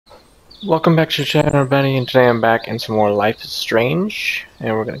Welcome back to the channel, everybody, and today I'm back in some more Life is Strange,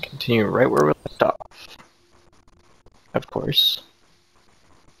 and we're going to continue right where we left off. Of course.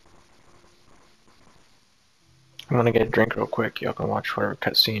 I'm going to get a drink real quick. Y'all can watch whatever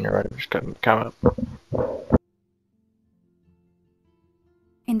cutscene or whatever's come up.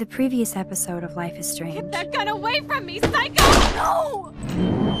 In the previous episode of Life is Strange. Get that gun away from me, psycho! No!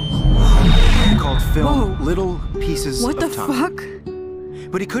 Called film Little Pieces What the of Time. fuck?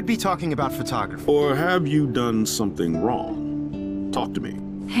 But he could be talking about photography. Or have you done something wrong? Talk to me.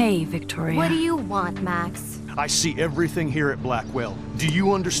 Hey, Victoria. What do you want, Max? I see everything here at Blackwell. Do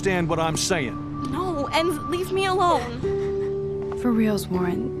you understand what I'm saying? No, and leave me alone. For reals,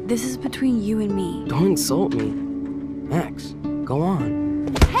 Warren, this is between you and me. Don't insult me. Max, go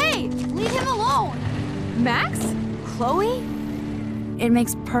on. Hey, leave him alone! Max? Chloe? It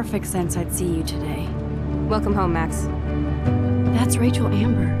makes perfect sense I'd see you today. Welcome home, Max. That's Rachel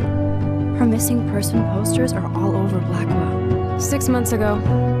Amber. Her missing person posters are all over Blackwell. 6 months ago,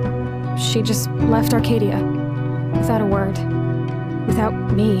 she just left Arcadia. Without a word. Without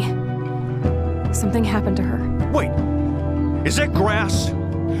me. Something happened to her. Wait, is that grass?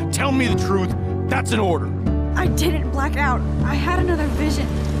 Tell me the truth. That's an order. I didn't black out. I had another vision.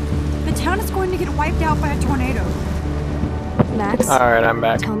 The town is going to get wiped out by a tornado. Max, Alright, I'm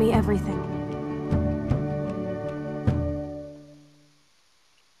back. tell me everything.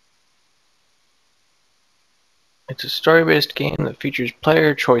 It's a story-based game that features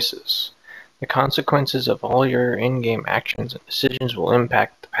player choices. The consequences of all your in-game actions and decisions will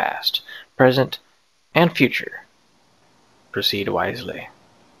impact the past, present, and future. Proceed wisely.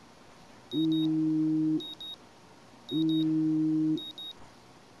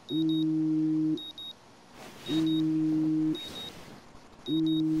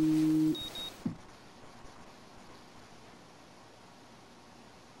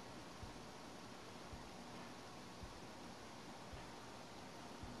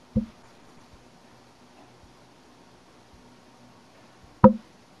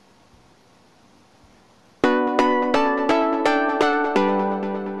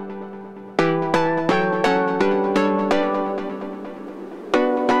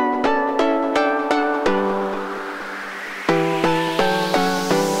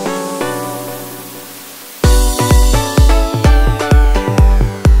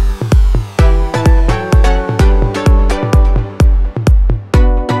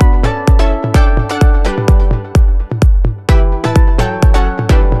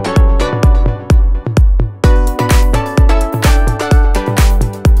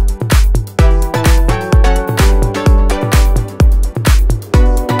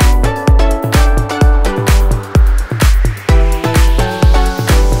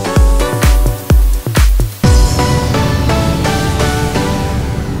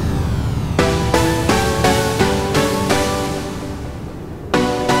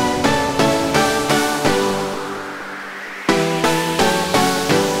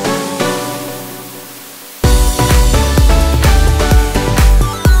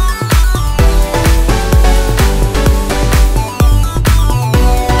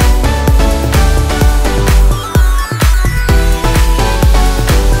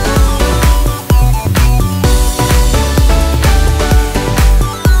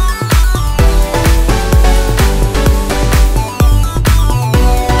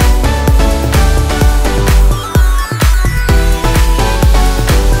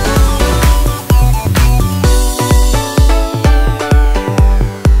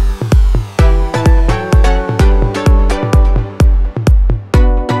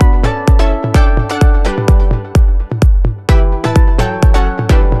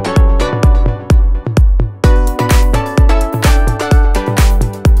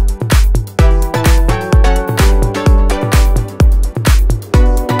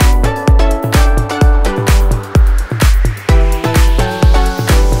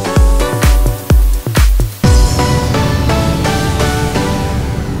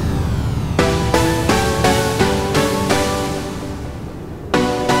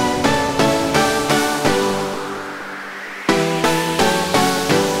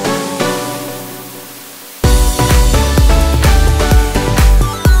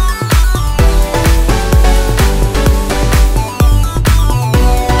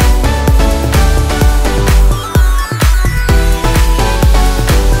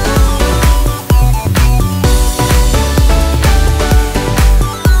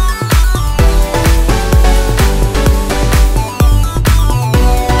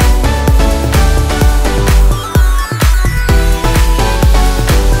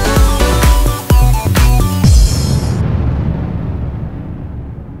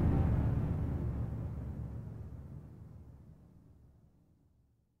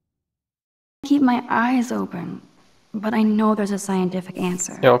 keep my eyes open, but I know there's a scientific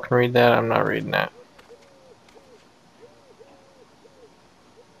answer. Y'all can read that. I'm not reading that.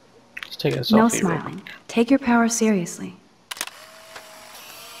 Let's take a selfie. No real smiling. quick. Take your power seriously.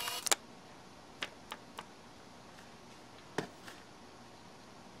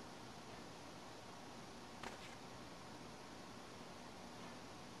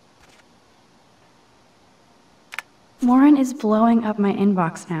 Warren is blowing up my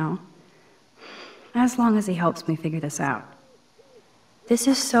inbox now. As long as he helps me figure this out. This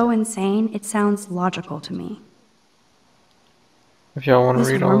is so insane, it sounds logical to me. If y'all want to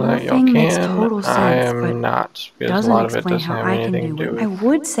This read all that, wormhole y'all thing makes can. total I sense, but am not, because a doesn't lot of it explain doesn't how have I can anything to do do it. I with.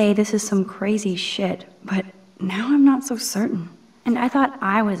 would say this is some crazy shit, but now I'm not so certain. And I thought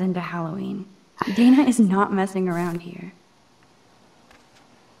I was into Halloween. Dana is not messing around here.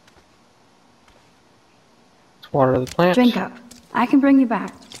 Let's water the plants. Drink up. I can bring you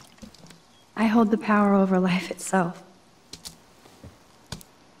back. I hold the power over life itself.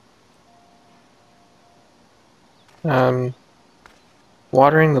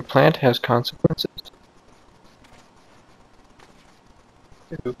 Watering the plant has consequences.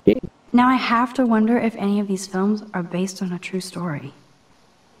 Okay. Now I have to wonder if any of these films are based on a true story.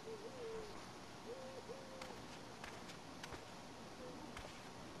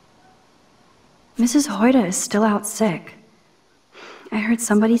 Mrs. Hoyta is still out sick. I heard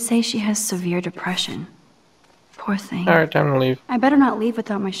somebody say she has severe depression. Poor thing. Alright, time to leave. I better not leave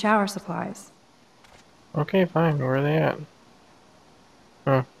without my shower supplies. Okay, fine. Where are they at?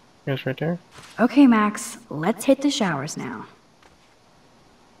 Oh, guess right there. Okay, Max, let's hit the showers now.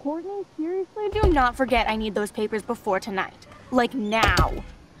 Courtney, seriously? Do not forget I need those papers before tonight. Like now.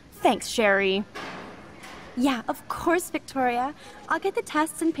 Thanks, Sherry. Yeah, of course, Victoria. I'll get the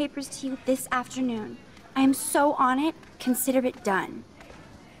tests and papers to you this afternoon. I am so on it. Consider it done.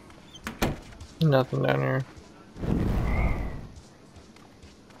 Nothing down here.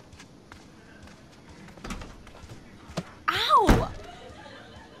 Ow!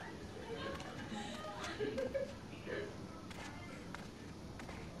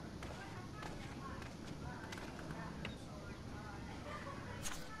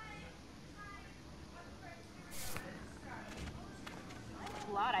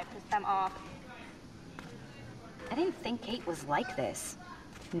 Glad I pissed them off. I didn't think Kate was like this.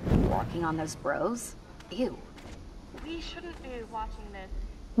 Walking on those bros? Ew. We shouldn't be watching this.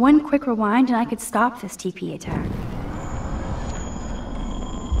 One quick rewind and I could stop this TP attack.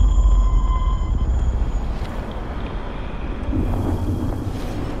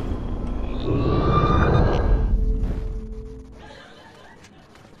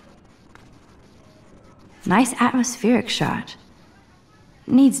 Nice atmospheric shot.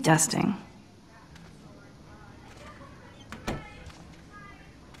 Needs dusting.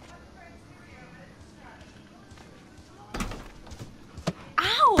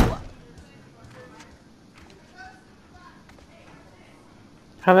 Ow!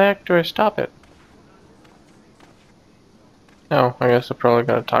 How the heck do I stop it? Oh, I guess I probably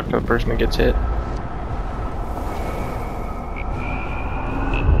gotta talk to the person that gets hit.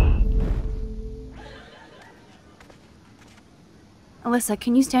 Alyssa,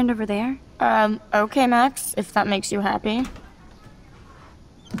 can you stand over there? Okay, Max, if that makes you happy.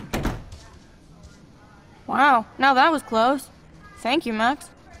 Wow, now that was close. Thank you, Max.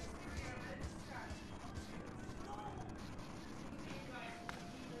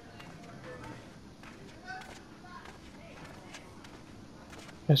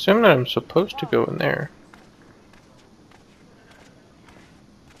 I assume that I'm supposed to go in there.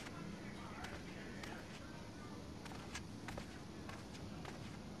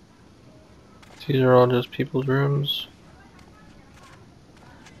 These are all just people's rooms.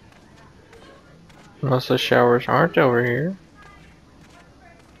 Unless the showers aren't over here.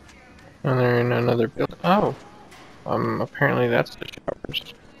 And they're in another building. Oh! Apparently that's the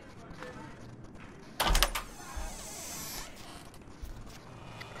showers.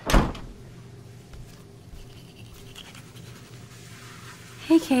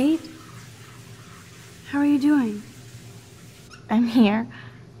 Hey, Kate. How are you doing? I'm here.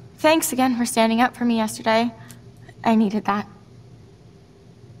 Thanks again for standing up for me yesterday. I needed that.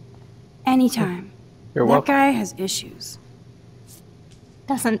 Anytime. You're that welcome. guy has issues.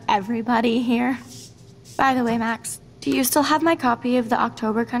 Doesn't everybody here? By the way, Max, do you still have my copy of the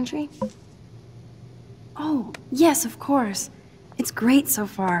October Country? Oh, yes, of course. It's great so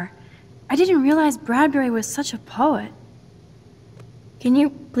far. I didn't realize Bradbury was such a poet. Can you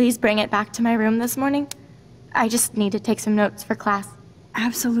please bring it back to my room this morning? I just need to take some notes for class.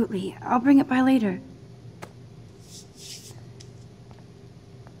 Absolutely. I'll bring it by later.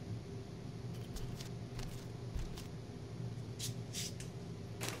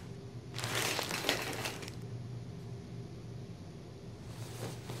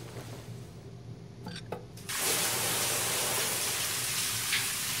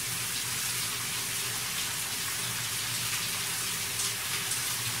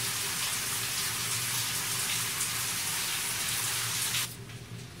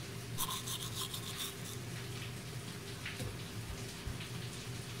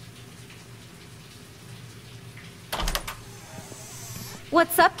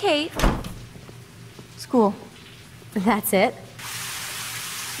 What's up, Kate? School. That's it?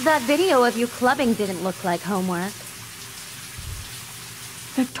 That video of you clubbing didn't look like homework.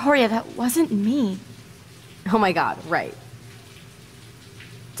 Victoria, that wasn't me. Oh my god, right.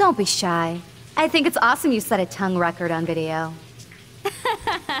 Don't be shy. I think it's awesome you set a tongue record on video.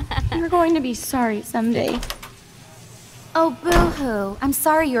 You're going to be sorry someday. Oh, boo-hoo. I'm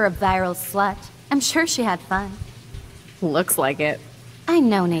sorry you're a viral slut. I'm sure she had fun. Looks like it. I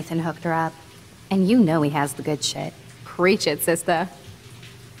know Nathan hooked her up. And you know he has the good shit. Preach it, sister.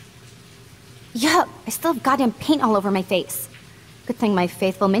 Yup, I still have goddamn paint all over my face. Good thing my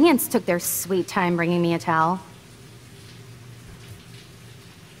faithful minions took their sweet time bringing me a towel.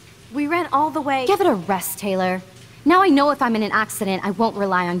 We ran all the way. Give it a rest, Taylor. Now I know if I'm in an accident, I won't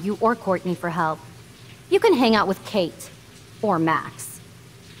rely on you or Courtney for help. You can hang out with Kate. Or Max.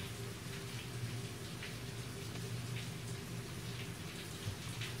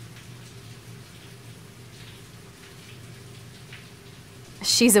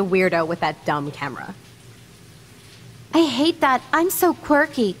 She's a weirdo with that dumb camera. I hate that I'm so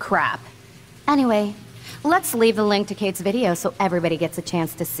quirky crap. Anyway, let's leave the link to Kate's video so everybody gets a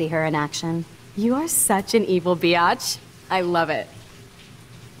chance to see her in action. You are such an evil biatch. I love it.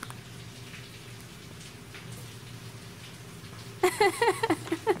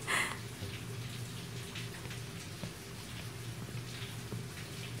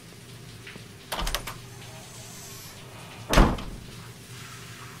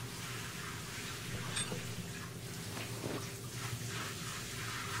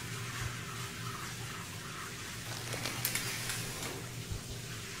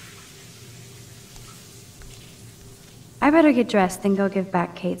 I better get dressed and go give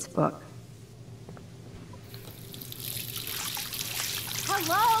back Kate's book.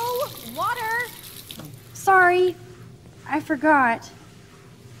 Hello? Water? Sorry, I forgot.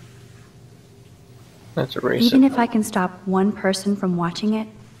 That's a racist. Even if I can stop one person from watching it,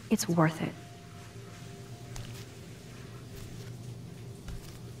 it's worth it.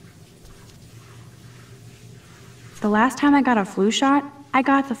 The last time I got a flu shot, I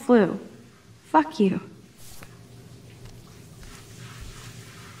got the flu. Fuck you.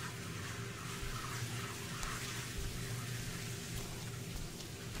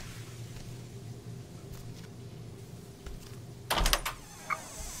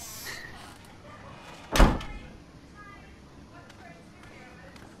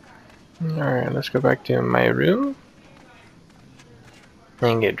 Alright, let's go back to my room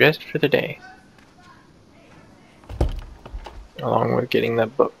and get dressed for the day. Along with getting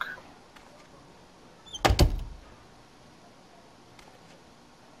that book.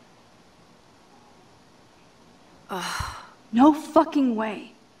 No fucking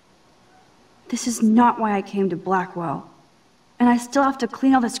way. This is not why I came to Blackwell. And I still have to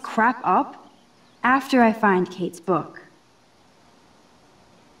clean all this crap up after I find Kate's book.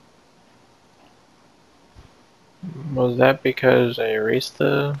 Was that because I erased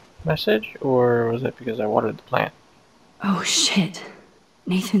the message, or was that because I watered the plant? Oh shit.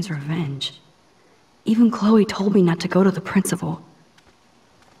 Nathan's revenge. Even Chloe told me not to go to the principal.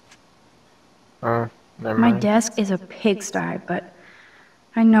 Never My mind. desk is a pigsty, but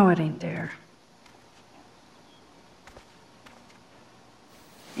I know it ain't there.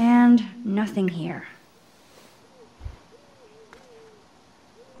 And nothing here.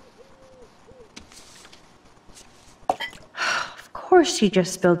 Of course she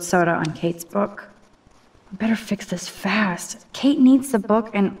just spilled soda on Kate's book. I better fix this fast. Kate needs the book,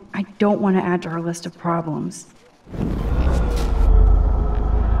 and I don't want to add to her list of problems.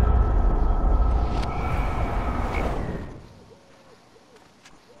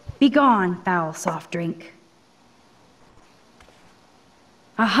 Be gone, foul soft drink.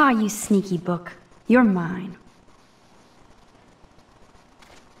 Aha, you sneaky book. You're mine.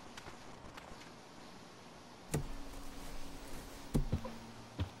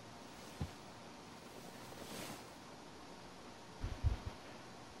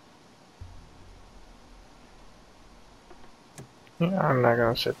 Yeah, I'm not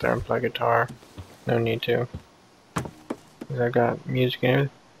gonna sit there and play guitar. No need to. 'Cause I got music and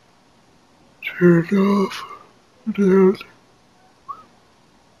everything. Turn it off. Dude.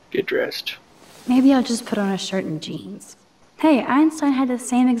 Get dressed. Maybe I'll just put on a shirt and jeans. Hey, Einstein had the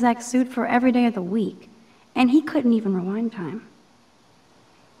same exact suit for every day of the week, and he couldn't even rewind time.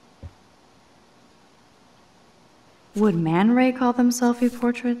 Would Man Ray call them selfie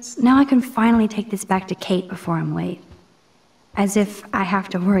portraits? Now I can finally take this back to Kate before I'm late. As if I have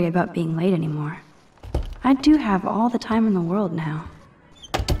to worry about being late anymore. I do have all the time in the world now.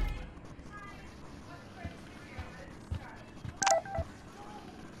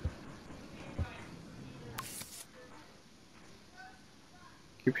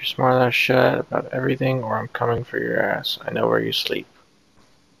 Keep your smart ass shut about everything or I'm coming for your ass. I know where you sleep.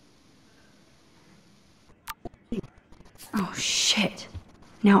 Oh, shit.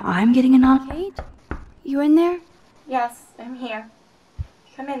 Now I'm getting a knock. Kate? You in there? Yes, I'm here.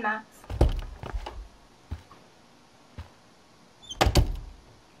 Come in, Max.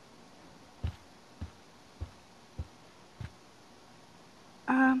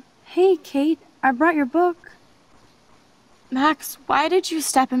 Hey, Kate. I brought your book. Max, why did you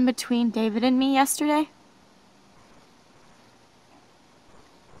step in between David and me yesterday?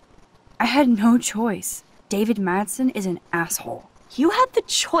 I had no choice. David Madsen is an asshole. You had the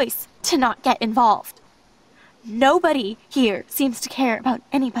choice to not get involved. Nobody here seems to care about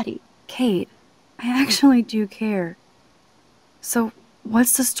anybody. Kate, I actually do care. So,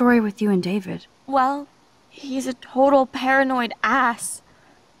 what's the story with you and David? Well, he's a total paranoid ass.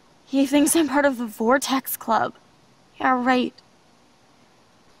 He thinks I'm part of the Vortex Club. Yeah, right.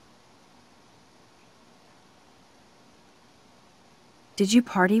 Did you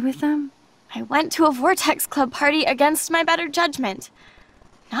party with them? I went to a Vortex Club party against my better judgment.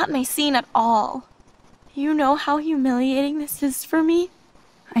 Not my scene at all. You know how humiliating this is for me?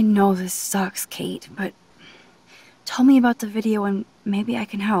 I know this sucks, Kate, but tell me about the video and maybe I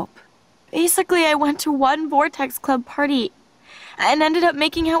can help. Basically, I went to one Vortex Club party and ended up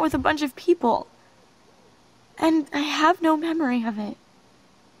making out with a bunch of people. And I have no memory of it.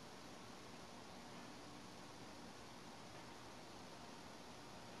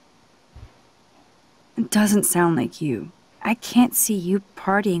 It doesn't sound like you. I can't see you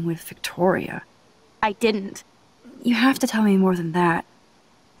partying with Victoria. I didn't. You have to tell me more than that.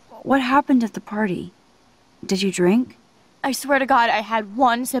 What happened at the party? Did you drink? I swear to God, I had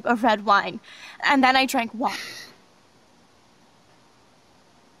one sip of red wine, and then I drank water.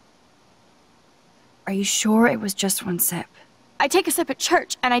 Are you sure it was just one sip? I take a sip at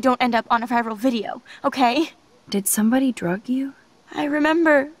church, and I don't end up on a viral video, okay? Did somebody drug you? I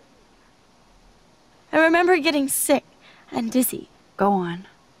remember getting sick and dizzy. Go on.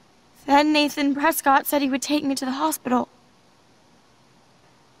 Then Nathan Prescott said he would take me to the hospital.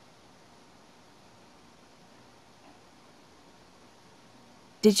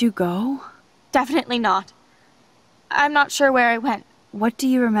 Did you go? Definitely not. I'm not sure where I went. What do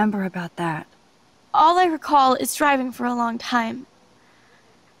you remember about that? All I recall is driving for a long time.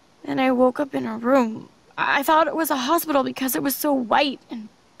 Then I woke up in a room. I thought it was a hospital because it was so white and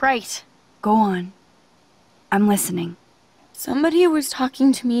bright. Go on. I'm listening. Somebody was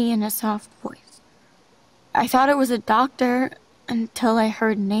talking to me in a soft voice. I thought it was a doctor until I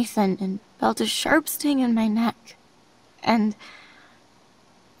heard Nathan and felt a sharp sting in my neck. And...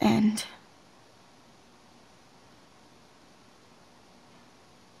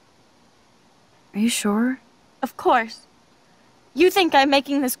 Are you sure? Of course. You think I'm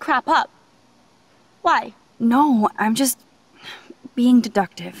making this crap up. Why? No, I'm just being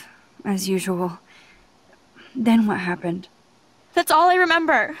deductive, as usual. Then what happened? That's all I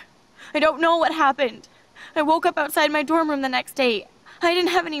remember. I don't know what happened. I woke up outside my dorm room the next day. I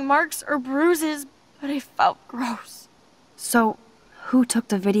didn't have any marks or bruises, but I felt gross. So, who took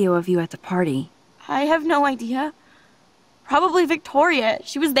the video of you at the party? I have no idea. Probably Victoria.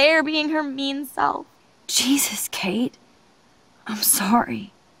 She was there being her mean self. Jesus, Kate. I'm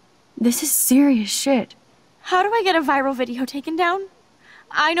sorry. This is serious shit. How do I get a viral video taken down?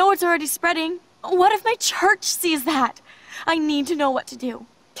 I know it's already spreading. What if my church sees that? I need to know what to do.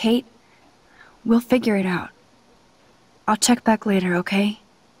 Kate, we'll figure it out. I'll check back later, okay?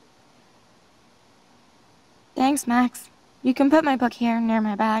 Thanks, Max. You can put my book here near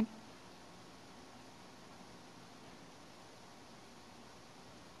my bag.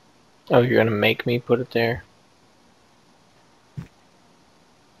 Oh, you're gonna make me put it there?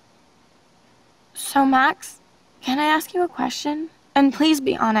 So, Max, can I ask you a question? And please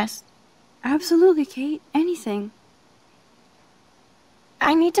be honest. Absolutely, Kate. Anything.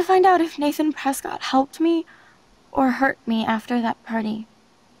 I need to find out if Nathan Prescott helped me or hurt me after that party.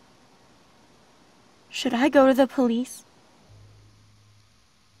 Should I go to the police?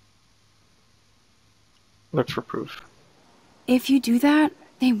 Look for proof. If you do that,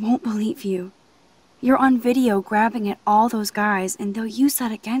 they won't believe you. You're on video grabbing at all those guys, and they'll use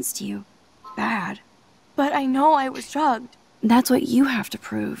that against you. Bad. But I know I was drugged. That's what you have to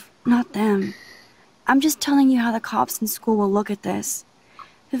prove, not them. I'm just telling you how the cops in school will look at this.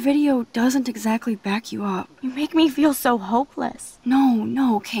 The video doesn't exactly back you up. You make me feel so hopeless.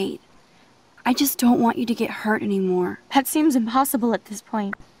 No, Kate. I just don't want you to get hurt anymore. That seems impossible at this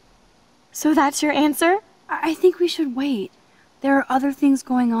point. So that's your answer? I think we should wait. There are other things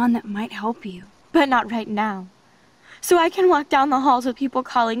going on that might help you. But not right now. so I can walk down the halls with people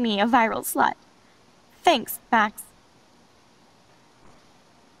calling me a viral slut. Thanks, Max.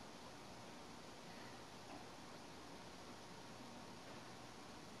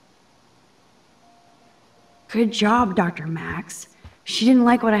 Good job, Dr. Max. She didn't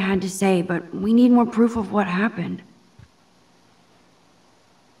like what I had to say, but we need more proof of what happened.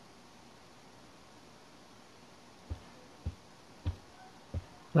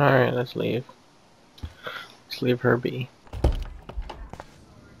 Alright, let's leave. Let's leave her be.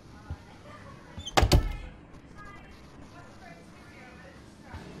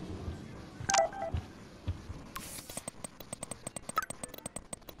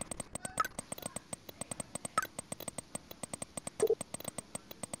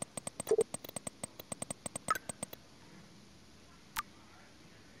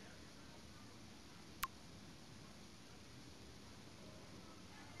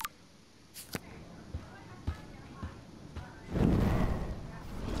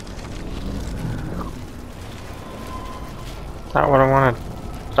 Not what I wanted.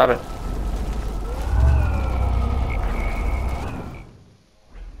 Stop it.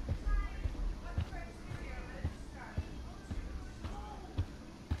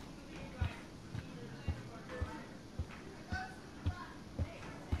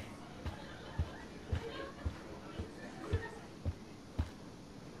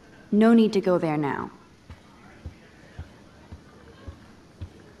 No need to go there now.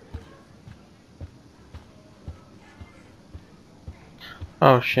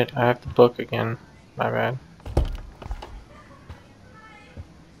 Oh shit, I have the book again. My bad.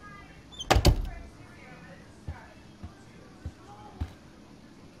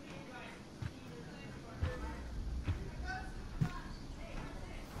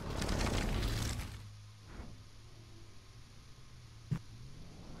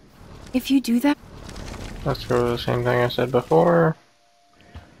 If you do that... Let's go to the same thing I said before.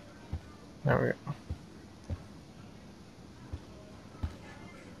 There we go.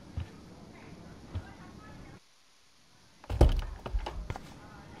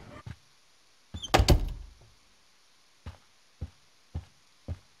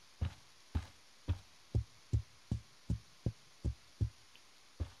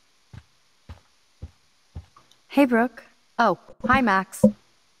 Hey, Brooke. Oh, hi, Max.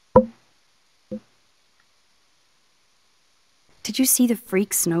 Did you see the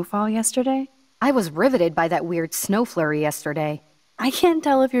freak snowfall yesterday? I was riveted by that weird snow flurry yesterday. I can't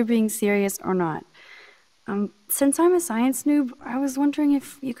tell if you're being serious or not. Since I'm a science noob, I was wondering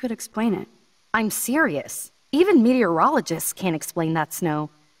if you could explain it. I'm serious. Even meteorologists can't explain that snow.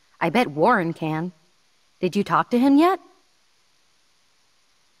 I bet Warren can. Did you talk to him yet?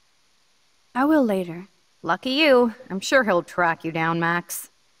 I will later. Lucky you. I'm sure he'll track you down,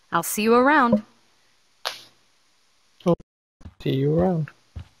 Max. I'll see you around. Oh, see you around.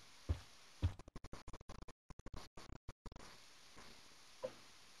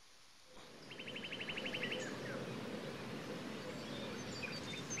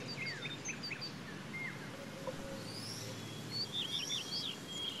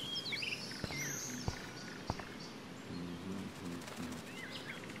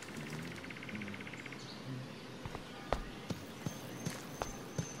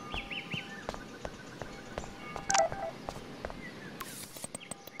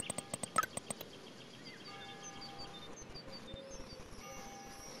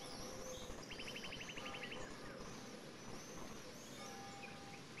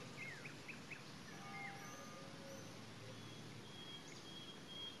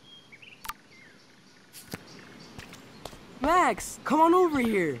 Max, come on over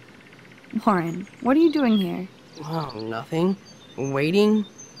here. Warren, what are you doing here? Oh, nothing. Waiting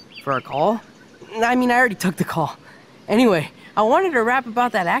for a call? I mean, I already took the call. Anyway, I wanted to rap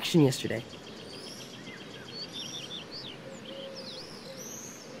about that action yesterday.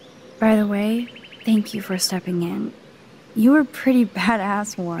 By the way, thank you for stepping in. You were pretty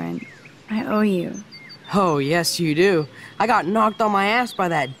badass, Warren. I owe you. Oh, yes, you do. I got knocked on my ass by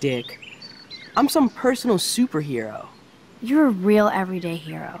that dick. I'm some personal superhero. You're a real everyday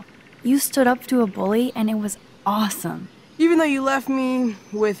hero. You stood up to a bully, and it was awesome. Even though you left me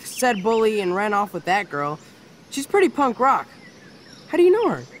with said bully and ran off with that girl, she's pretty punk rock. How do you know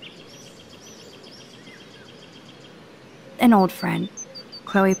her? An old friend,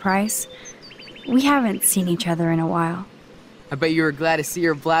 Chloe Price. We haven't seen each other in a while. I bet you were glad to see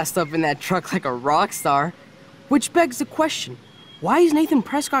her blast up in that truck like a rock star. Which begs the question, why is Nathan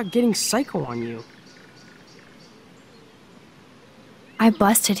Prescott getting psycho on you? I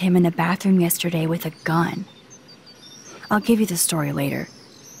busted him in the bathroom yesterday with a gun. I'll give you the story later.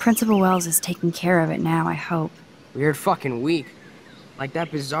 Principal Wells is taking care of it now, I hope. Weird fucking week. Like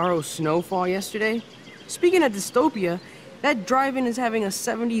that bizarro snowfall yesterday. Speaking of dystopia, that drive-in is having a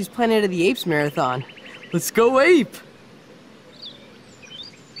 70s Planet of the Apes marathon. Let's go ape!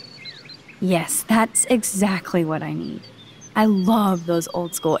 Yes, that's exactly what I need. I love those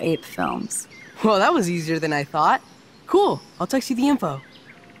old school ape films. Well, that was easier than I thought. Cool, I'll text you the info.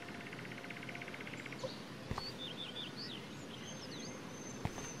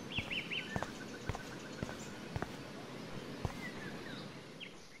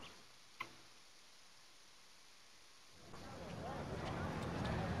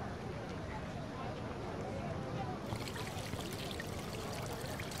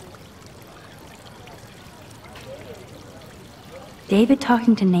 David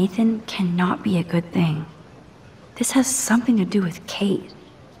talking to Nathan cannot be a good thing. This has something to do with Kate.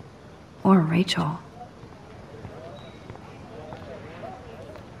 Or Rachel.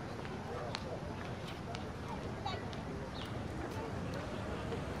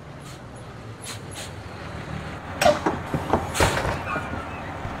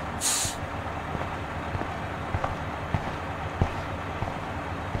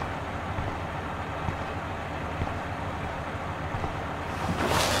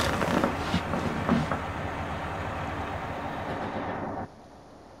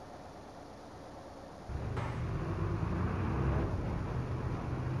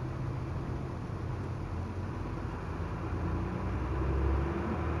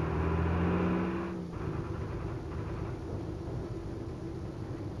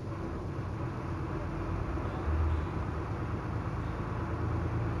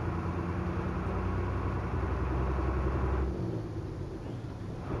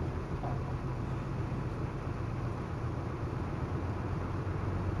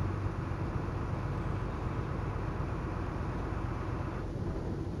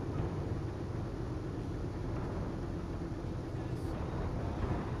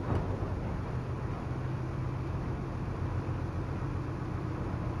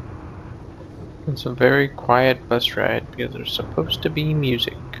 It's a very quiet bus ride because there's supposed to be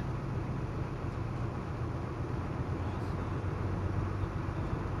music.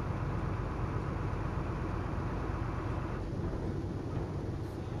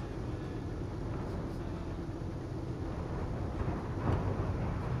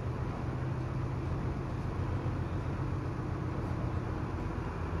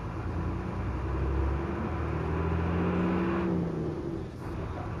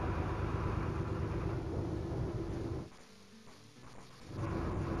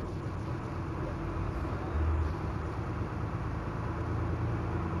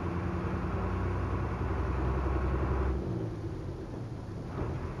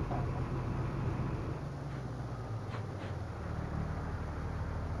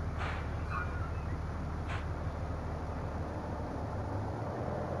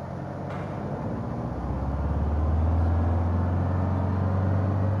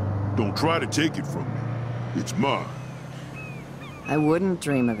 Don't try to take it from me. It's mine. I wouldn't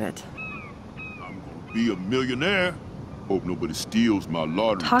dream of it. I'm gonna be a millionaire. Hope nobody steals my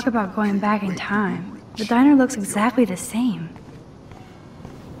lottery. Talk about going back in time. The diner looks exactly the same.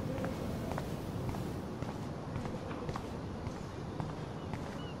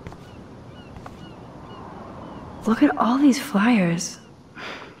 Look at all these flyers.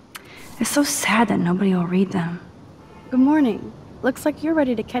 It's so sad that nobody will read them. Good morning. Looks like you're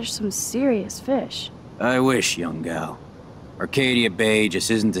ready to catch some serious fish. I wish, young gal. Arcadia Bay just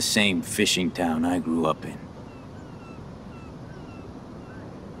isn't the same fishing town I grew up in.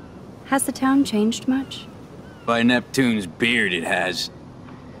 Has the town changed much? By Neptune's beard, it has.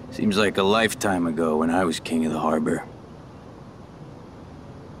 Seems like a lifetime ago when I was king of the harbor.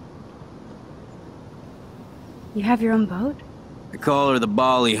 You have your own boat? I call her the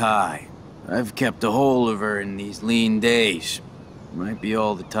Bali High. I've kept a hold of her in these lean days. Might be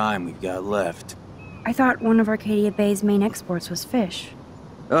all the time we've got left. I thought one of Arcadia Bay's main exports was fish.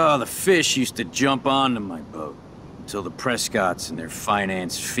 Oh, the fish used to jump onto my boat. Until the Prescotts and their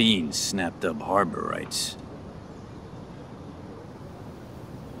finance fiends snapped up harbor rights.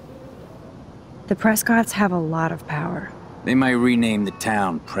 The Prescotts have a lot of power. They might rename the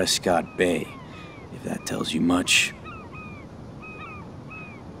town Prescott Bay, if that tells you much.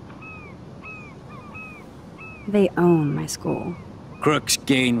 They own my school. Crooks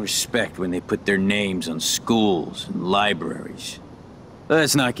gain respect when they put their names on schools and libraries.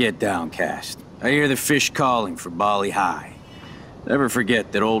 Let's not get downcast. I hear the fish calling for Bali High. Never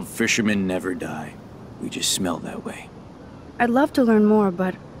forget that old fishermen never die. We just smell that way. I'd love to learn more,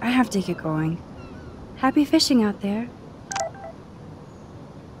 but I have to get going. Happy fishing out there.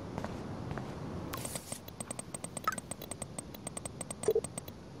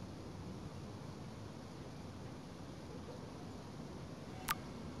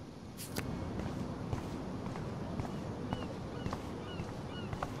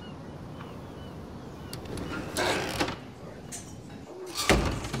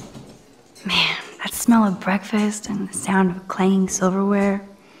 Man, that smell of breakfast and the sound of clanging silverware.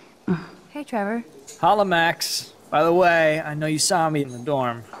 Hey, Trevor. Holla, Max. By the way, I know you saw me in the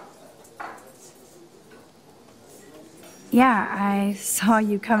dorm. Yeah, I saw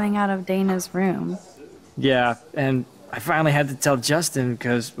you coming out of Dana's room. Yeah, and I finally had to tell Justin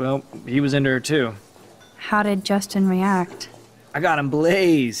because, well, he was into her too. How did Justin react? I got him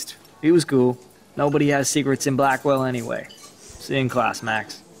blazed. He was cool. Nobody has secrets in Blackwell anyway. See you in class,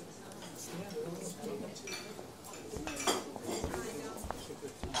 Max.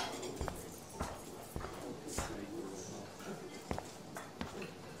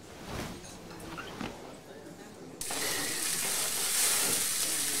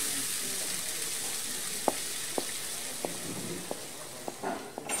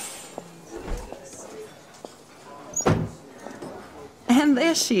 And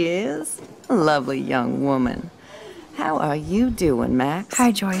there she is. A lovely young woman. How are you doing, Max?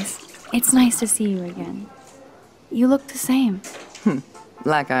 Hi, Joyce. It's nice to see you again. You look the same.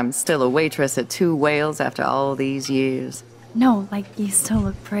 Like I'm still a waitress at Two Whales after all these years. No, like you still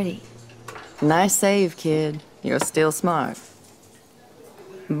look pretty. Nice save, kid. You're still smart.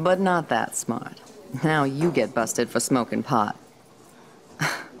 But not that smart. Now you get busted for smoking pot.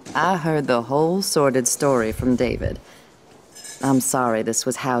 I heard the whole sordid story from David. I'm sorry this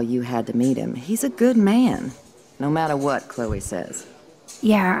was how you had to meet him. He's a good man, no matter what Chloe says.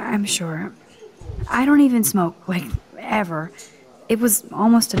 Yeah, I'm sure. I don't even smoke, like, ever. It was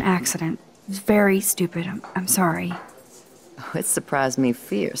almost an accident. It was very stupid. I'm sorry. Oh, it surprised me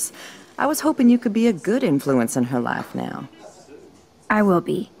fierce. I was hoping you could be a good influence in her life now. I will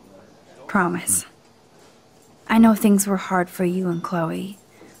be. Promise. I know things were hard for you and Chloe.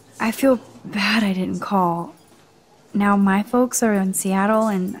 I feel bad I didn't call. Now my folks are in Seattle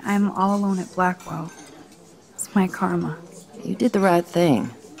and I'm all alone at Blackwell. It's my karma. You did the right thing.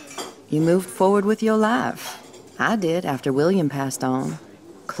 You moved forward with your life. I did after William passed on.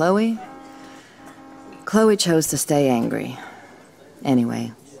 Chloe chose to stay angry.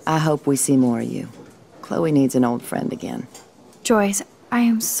 Anyway, I hope we see more of you. Chloe needs an old friend again. Joyce, I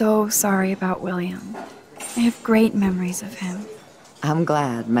am so sorry about William. I have great memories of him. I'm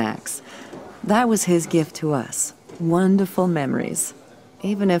glad, Max. That was his gift to us. Wonderful memories.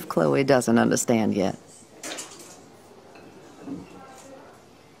 Even if Chloe doesn't understand yet.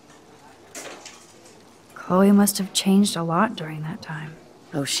 Chloe must have changed a lot during that time.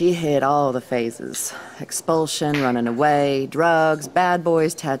 Oh, she hit all the phases. Expulsion, running away, drugs, bad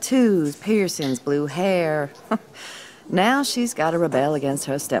boys, tattoos, piercings, blue hair. Now she's got to rebel against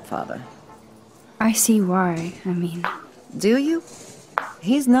her stepfather. I see why, Do you?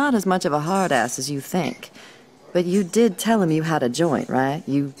 He's not as much of a hard ass as you think. But you did tell him you had a joint, right?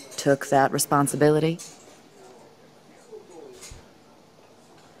 You took that responsibility?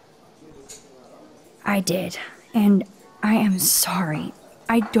 I did. And I am sorry.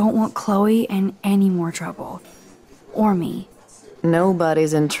 I don't want Chloe in any more trouble. Or me.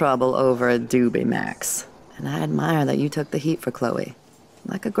 Nobody's in trouble over a doobie, Max. And I admire that you took the heat for Chloe.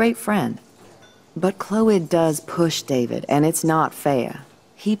 Like a great friend. But Chloe does push David, and it's not fair.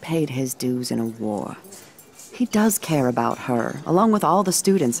 He paid his dues in a war. He does care about her, along with all the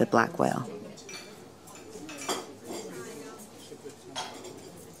students at Blackwell.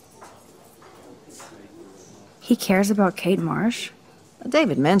 He cares about Kate Marsh?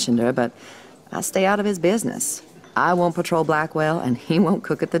 David mentioned her, but I stay out of his business. I won't patrol Blackwell, and he won't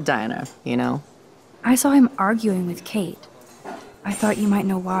cook at the diner, you know? I saw him arguing with Kate. I thought you might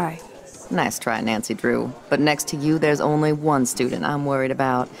know why. Nice try, Nancy Drew. But next to you, there's only one student I'm worried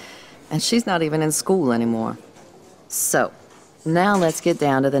about. And she's not even in school anymore. So, now let's get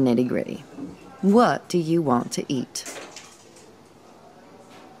down to the nitty-gritty. What do you want to eat?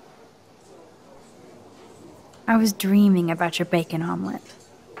 I was dreaming about your bacon omelet.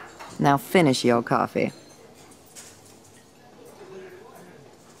 Now finish your coffee.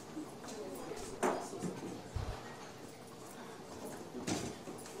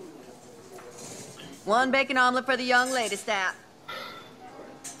 One bacon omelet for the young lady, staff.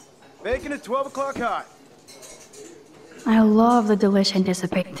 Bacon at 12 o'clock hot. I love the delish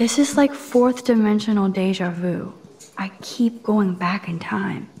anticipation. This is like fourth dimensional deja vu. I keep going back in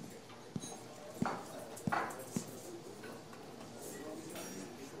time.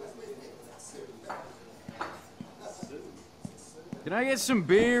 Can I get some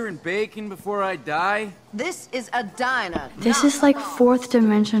beer and bacon before I die? This is a diner. This is like fourth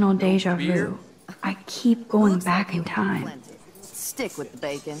dimensional deja vu. I keep going back in time. Stick with the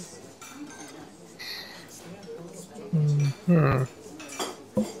bacon.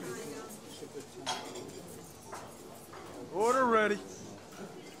 Order ready.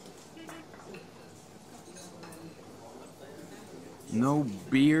 No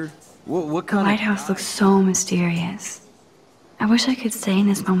beer? What The kind lighthouse looks so mysterious. I wish I could stay in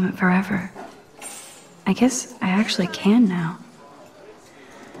this moment forever. I guess I actually can now.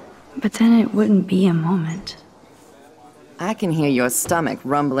 But then it wouldn't be a moment. I can hear your stomach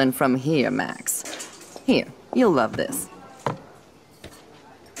rumbling from here, Max. Here, you'll love this.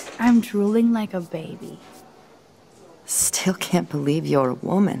 I'm drooling like a baby. Still can't believe you're a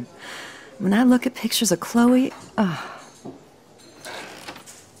woman. When I look at pictures of Chloe,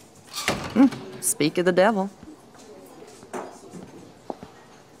 speak of the devil.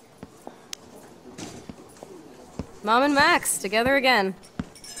 Mom and Max, together again.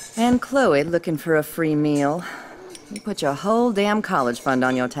 And Chloe looking for a free meal. You put your whole damn college fund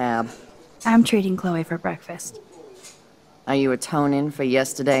on your tab. I'm treating Chloe for breakfast. Are you atoning for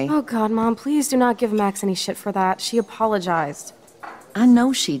yesterday? Oh God, Mom, please do not give Max any shit for that. She apologized. I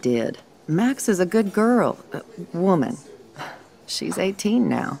know she did. Max is a good girl. Woman. She's 18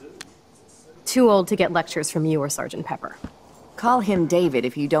 now. Too old to get lectures from you or Sergeant Pepper. Call him David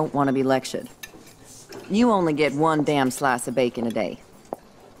if you don't want to be lectured. You only get one damn slice of bacon a day.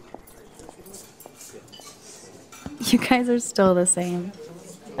 You guys are still the same.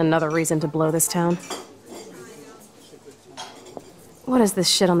 Another reason to blow this town. What is this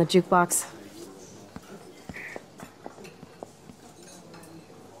shit on the jukebox?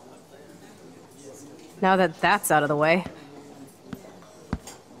 Now that that's out of the way.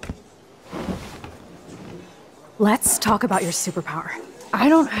 Let's talk about your superpower. I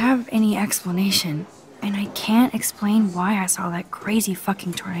don't have any explanation, and I can't explain why I saw that crazy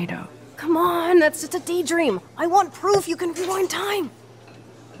fucking tornado. Come on, that's just a daydream. I want proof you can rewind time.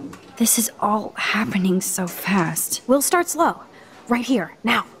 This is all happening so fast. We'll start slow. Right here,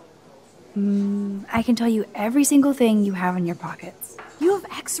 now. I can tell you every single thing you have in your pockets. You have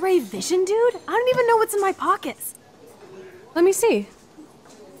X-ray vision, dude? I don't even know what's in my pockets. Let me see.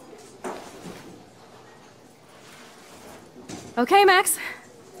 Okay, Max.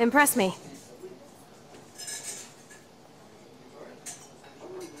 Impress me.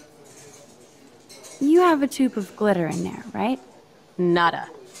 You have a tube of glitter in there, right? Nada.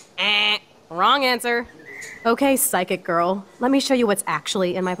 Wrong answer. Okay, psychic girl. Let me show you what's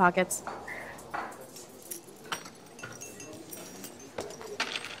actually in my pockets.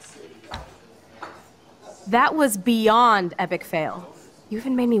 That was beyond epic fail. You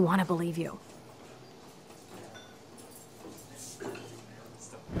even made me want to believe you.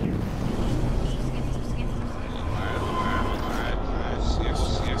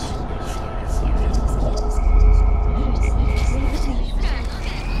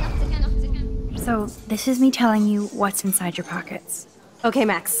 So, this is me telling you what's inside your pockets. Okay,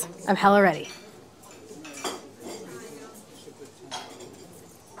 Max. I'm hella ready.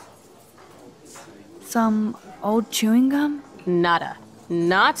 Some old chewing gum? Nada.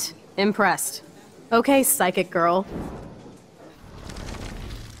 Not impressed. Okay, psychic girl.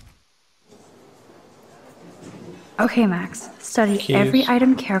 Okay, Max. Study Keys. every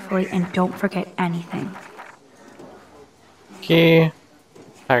item carefully and don't forget anything. Key,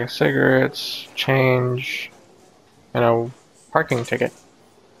 pack of cigarettes, change, and a parking ticket.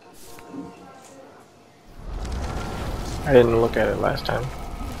 I didn't look at it last time.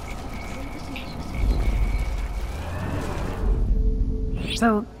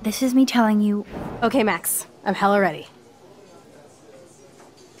 So, this is me telling you... Okay, Max. I'm hella ready.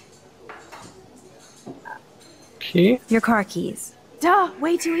 Key? Your car keys. Duh!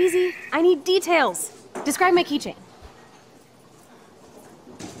 Way too easy. I need details. Describe my keychain.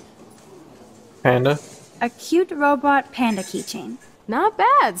 Panda? A cute robot panda keychain. Not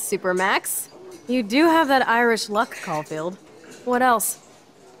bad, Super Max. You do have that Irish luck, Caulfield. What else?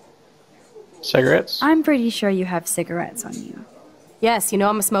 Cigarettes? I'm pretty sure you have cigarettes on you. Yes, you know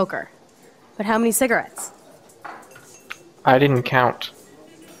I'm a smoker. But how many cigarettes? I didn't count.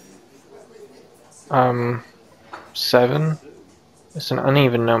 7? It's an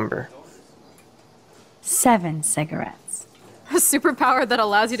uneven number. 7 cigarettes. A superpower that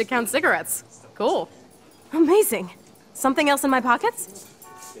allows you to count cigarettes. Cool. Amazing. Something else in my pockets?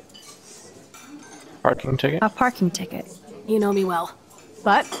 Parking ticket? A parking ticket. You know me well.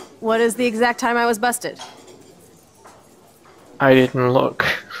 But what is the exact time I was busted? I didn't look.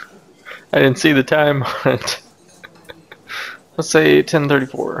 I didn't see the time on it. Let's say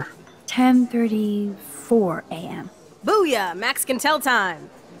 10:34. 10:34 a.m. Booyah! Max can tell time!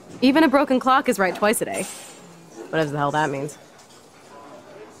 Even a broken clock is right twice a day. Whatever the hell that means.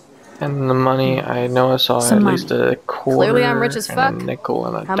 And the money, I know I saw Some at money. least a quarter, Clearly I'm rich as and fuck. a nickel,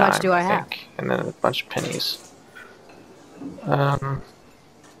 and a How dime, much do I have? think, and then a bunch of pennies.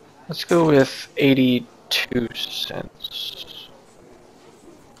 Let's go with 82 cents.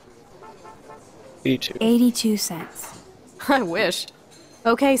 82. 82 cents. I wish.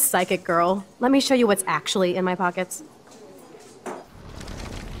 Okay, psychic girl. Let me show you what's actually in my pockets.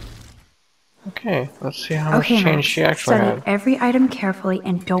 Okay, let's see how much Okay, change Max. she actually Study had. every item carefully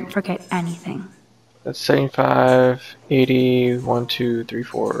and don't forget anything. That's 75, 80, 1, 2, 3,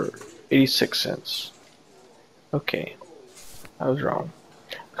 4, 86 cents. Okay, I was wrong.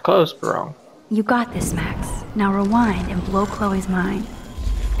 Close, but wrong. You got this, Max. Now rewind and blow Chloe's mind.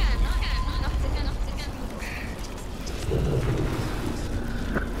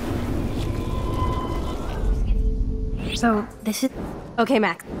 So, this is... Okay,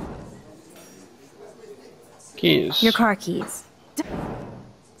 Max. Keys. Your car keys.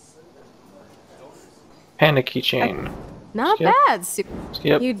 Panda keychain. Not Skip. bad.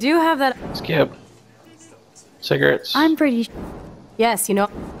 Skip. You do have that. Skip. Cigarettes. I'm pretty... Yes, you know.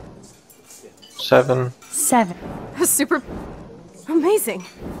 7. 7. Super amazing.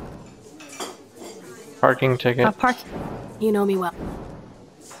 Parking ticket. A park... You know me well.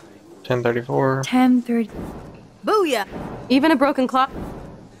 1034. 10:30. Booyah! Even a broken clock.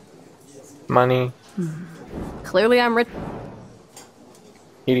 Money. Clearly I'm rich.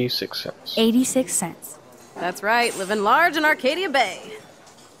 86 cents. 86 cents. That's right, living large in Arcadia Bay.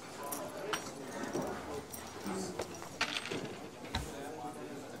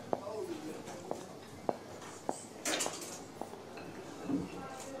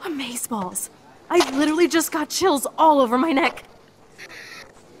 Amazeballs. I literally just got chills all over my neck.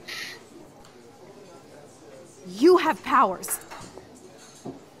 You have powers.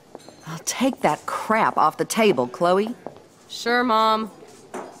 I'll take that crap off the table, Chloe. Sure, Mom.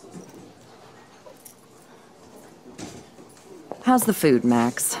 How's the food,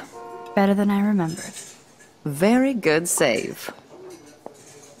 Max? Better than I remembered. Very good save.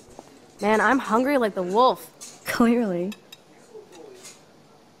 Man, I'm hungry like the wolf. Clearly.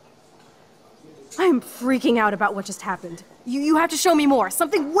 I'm freaking out about what just happened. You have to show me more.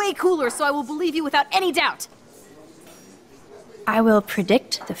 Something way cooler so I will believe you without any doubt. I will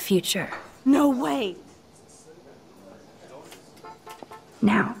predict the future. No way.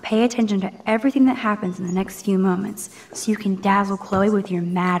 Now, pay attention to everything that happens in the next few moments so you can dazzle Chloe with your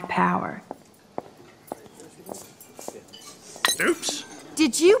mad power. Oops.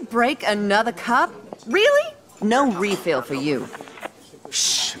 Did you break another cup? Really? No refill for you.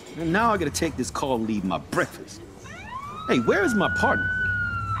 Shh. And now I gotta take this call and leave my breakfast. Hey, where is my partner?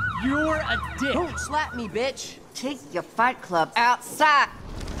 You're a dick. Don't slap me, bitch. Take your fight club outside.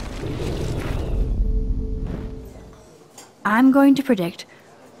 I'm going to predict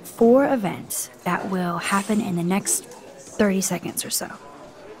 4 events that will happen in the next 30 seconds or so.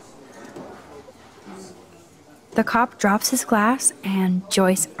 The cop drops his glass and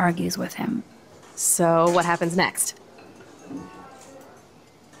Joyce argues with him. So, what happens next?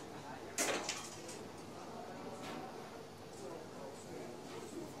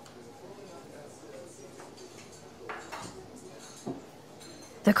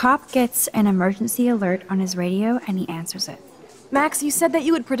 The cop gets an emergency alert on his radio and he answers it. Max, you said that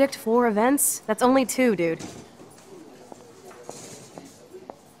you would predict 4 events? That's only 2, dude.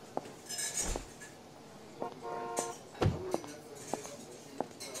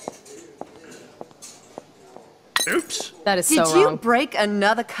 Oops. That is so wrong. Did you break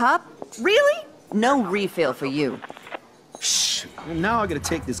another cup? Really? No refill for you. Shh. And now I gotta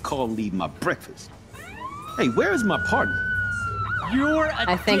take this call and leave my breakfast. Hey, where is my partner? You're a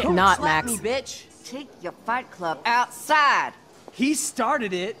I think dick. not, Slap Max. me, bitch. Take your fight club outside. He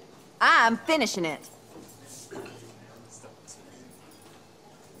started it. I'm finishing it.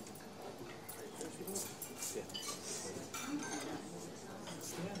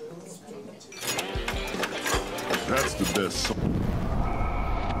 That's the best song.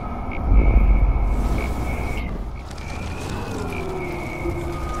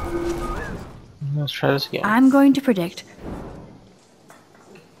 Let's try this again. I'm going to predict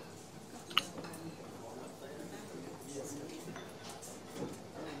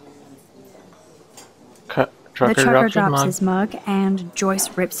Trucker the trucker drops drops his his mug and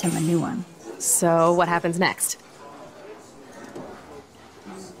Joyce rips him a new one. So, what happens next?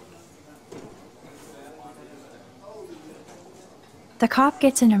 The cop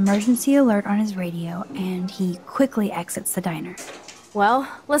gets an emergency alert on his radio and he quickly exits the diner.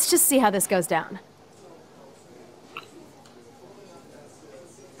 Well, let's just see how this goes down.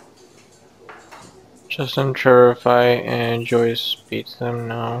 Justin, Terrify, and Joyce beats them.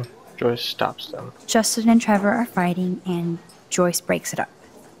 No, Joyce stops them. Justin and Trevor are fighting and Joyce breaks it up.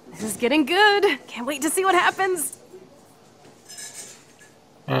 This is getting good. Can't wait to see what happens.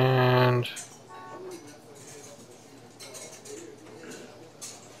 And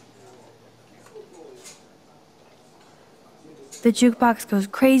The jukebox goes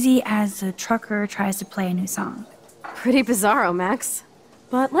crazy as the trucker tries to play a new song. Pretty bizarro, Max.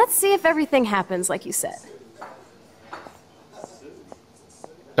 But let's see if everything happens like you said.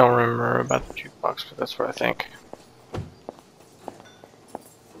 Don't remember about the jukebox, but that's what I think.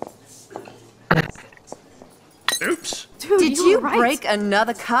 Oops. Dude, did you break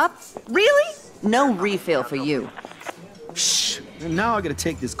another cup? Really? No refill for you. Shh. And now I gotta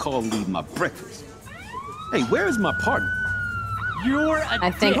take this call and leave my breakfast. Hey, where is my partner? You're a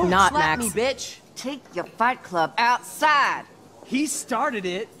I think Don't not, slap Max. me, bitch. Take your fight club outside. He started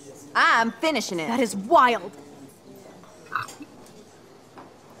it. I'm finishing it. That is wild.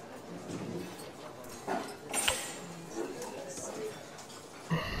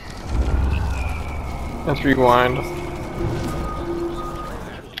 Let's rewind.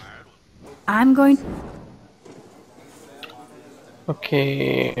 I'm going...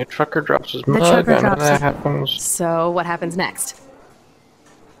 Okay, a trucker drops his mug. I know that happens. So, what happens next?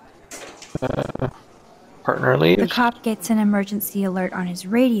 Partner leaves. The cop gets an emergency alert on his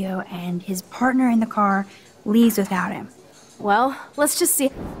radio, and his partner in the car leaves without him. Well, let's just see.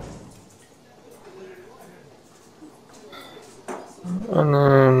 And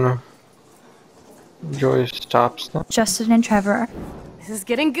then Joy stops them. Justin and Trevor. This is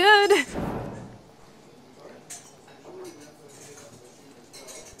getting good.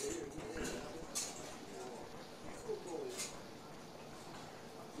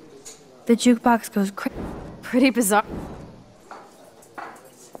 The jukebox goes pretty bizarre.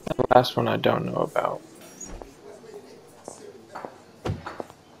 The last one I don't know about.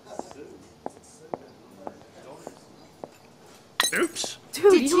 Oops.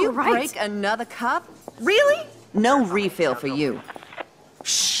 Dude, did you break another cup? Really? No refill for you.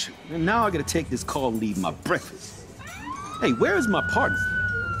 Shh. And now I gotta take this call and leave my breakfast. Hey, where is my partner?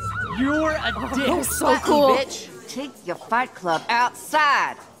 You're a dick. Don't so slap cool. me, bitch. Take your fight club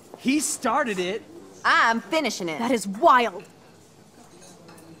outside. He started it. I'm finishing it. That is wild.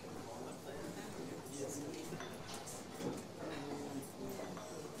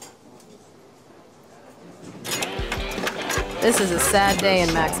 This is a sad day in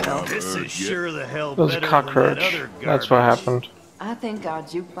Maxville. This is sure the hell It was a better cockroach. than that other That's what garbage. happened. I think our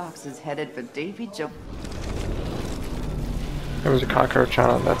jukebox is headed for Davy Joe. There was a cockroach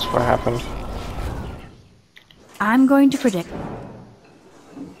on it. That's what happened. I'm going to predict.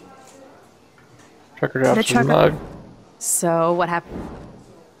 Trucker drops his mug. So, what happened?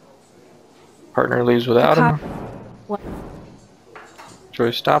 Partner leaves without him. What? Joy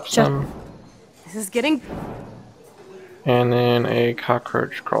stops them. This is getting... And then a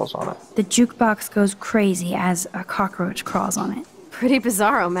cockroach crawls on it. The jukebox goes crazy as a cockroach crawls on it. Pretty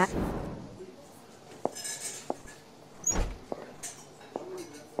bizarro, Matt.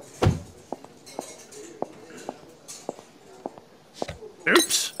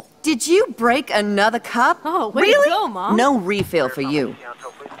 Oops. Did you break another cup? Oh, way really? to go, Mom. No refill for you.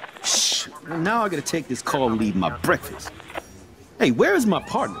 Shh. And now I gotta take this call and leave my breakfast. Hey, where is my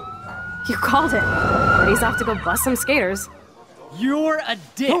partner? You called it. But he's off to go bust some skaters. You're a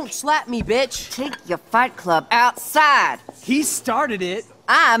dick. Don't slap me, bitch. Take your fight club outside. He started it.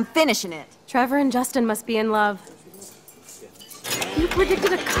 I'm finishing it. Trevor and Justin must be in love. You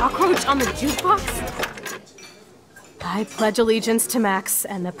predicted a cockroach on the jukebox? I pledge allegiance to Max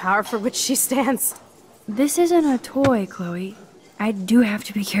and the power for which she stands. This isn't a toy, Chloe. I do have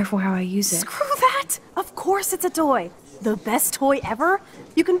to be careful how I use it. Screw that! Of course it's a toy. The best toy ever?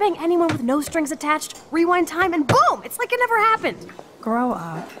 You can bang anyone with no strings attached, rewind time, and boom! It's like it never happened. Grow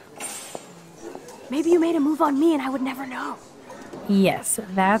up. Maybe you made a move on me and I would never know. Yes,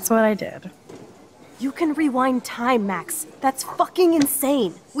 that's what I did. You can rewind time, Max. That's fucking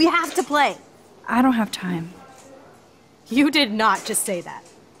insane. We have to play. I don't have time. You did not just say that.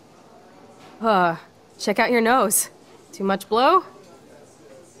 Check out your nose. Too much blow?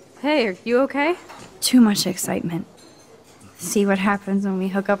 Hey, are you okay? Too much excitement. See what happens when we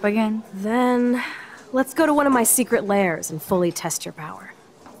hook up again? Then, let's go to one of my secret lairs and fully test your power.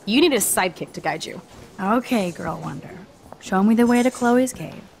 You need a sidekick to guide you. Okay, Girl Wonder. Show me the way to Chloe's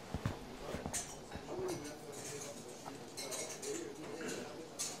cave.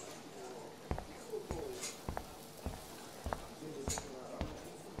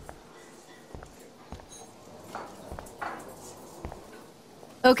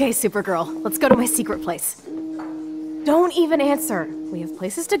 Okay, Supergirl, let's go to my secret place. Don't even answer. We have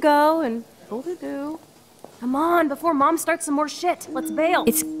places to go and people to do. Come on, before Mom starts some more shit. Let's bail.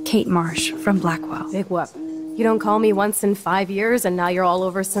 It's Kate Marsh from Blackwell. Big whoop. You don't call me once in 5 years and now you're all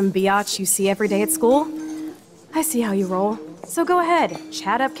over some biatch you see every day at school? I see how you roll. So go ahead,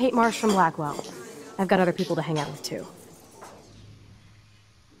 chat up Kate Marsh from Blackwell. I've got other people to hang out with too.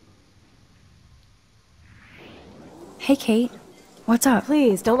 Hey, Kate. What's up?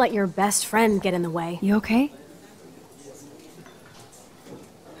 Please, don't let your best friend get in the way. You okay?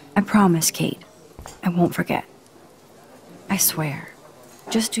 I promise, Kate. I won't forget. I swear.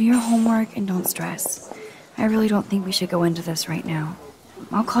 Just do your homework and don't stress. I really don't think we should go into this right now.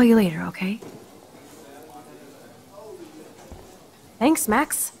 I'll call you later, okay? Thanks,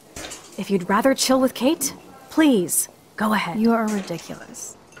 Max. If you'd rather chill with Kate, please, go ahead. You are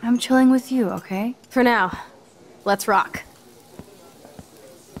ridiculous. I'm chilling with you, okay? For now. Let's rock.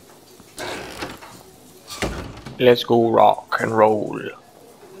 Let's go rock and roll.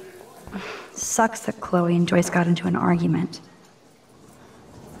 Sucks that Chloe and Joyce got into an argument.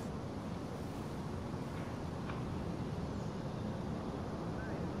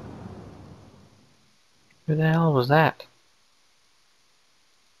 Who the hell was that?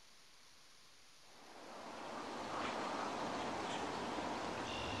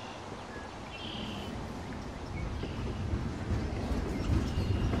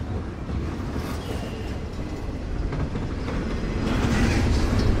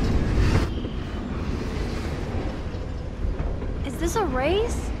 Is this a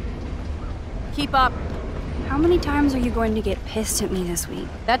race? Keep up. How many times are you going to get pissed at me this week?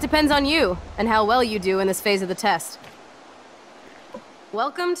 That depends on you, and how well you do in this phase of the test.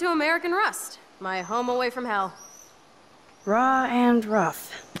 Welcome to American Rust, my home away from hell. Raw and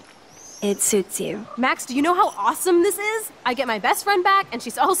rough. It suits you. Max, do you know how awesome this is? I get my best friend back, and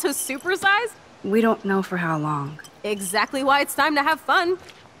she's also supersized. We don't know for how long. Exactly why it's time to have fun.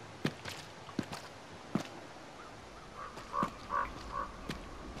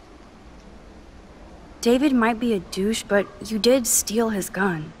 David might be a douche, but you did steal his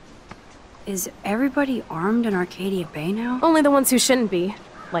gun. Is everybody armed in Arcadia Bay now? Only the ones who shouldn't be,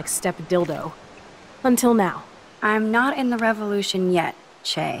 like Step Dildo. Until now. I'm not in the revolution yet,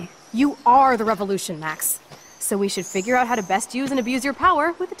 Che. You are the revolution, Max. So we should figure out how to best use and abuse your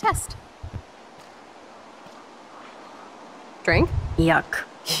power with a test. Drink? Yuck.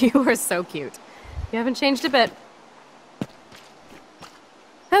 You are so cute. You haven't changed a bit.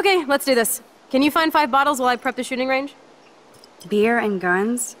 Okay, let's do this. Can you find 5 bottles while I prep the shooting range? Beer and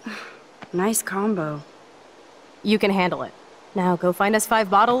guns? Nice combo. You can handle it. Now go find us 5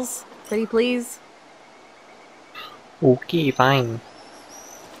 bottles, pretty please. Okay, fine.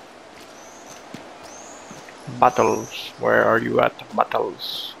 Bottles. Where are you at?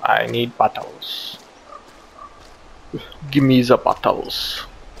 Bottles. I need bottles. Give me the bottles.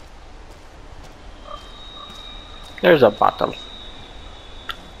 There's a bottle.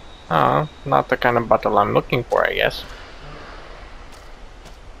 Oh, not the kind of bottle I'm looking for, I guess.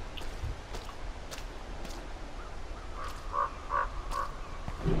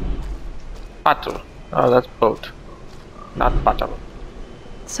 Bottle. Oh, that's boat. Not bottle.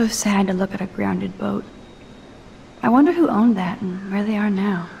 So sad to look at a grounded boat. I wonder who owned that and where they are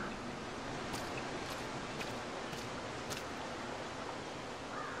now.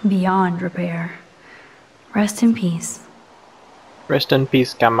 Beyond repair. Rest in peace. Rest in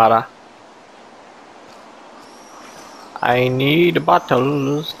peace, camera. I need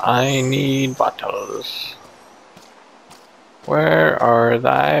bottles. I need bottles. Where are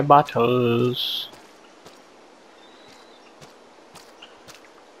thy bottles?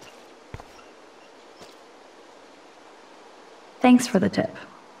 Thanks for the tip.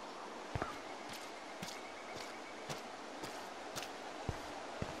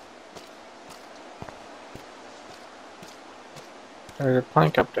 There's a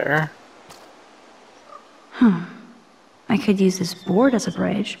plank up there. I could use this board as a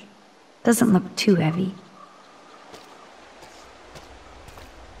bridge. Doesn't look too heavy.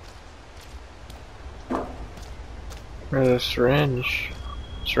 There's a syringe.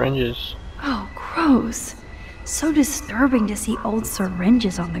 Syringes. Oh, gross. So disturbing to see old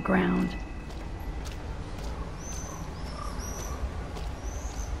syringes on the ground.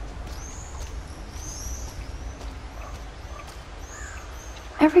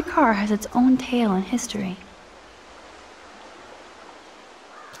 Every car has its own tale and history.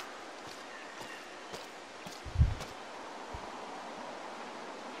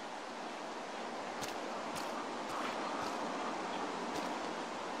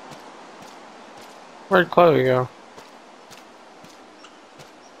 Where'd Chloe go?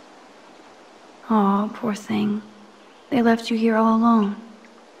 Aw, poor thing. They left you here all alone.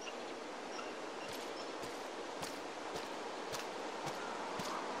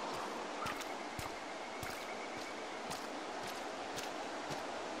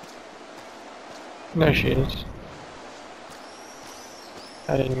 There she is.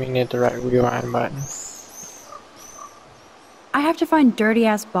 I didn't mean to hit the right rewind button. I have to find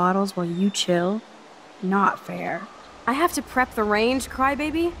dirty-ass bottles while you chill? Not fair. I have to prep the range,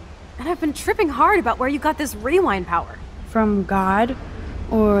 crybaby. And I've been tripping hard about where you got this rewind power. From God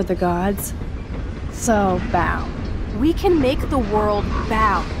or the gods. So, bow. We can make the world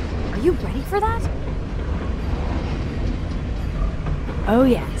bow. Are you ready for that? Oh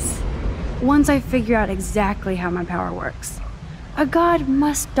yes. Once I figure out exactly how my power works. A god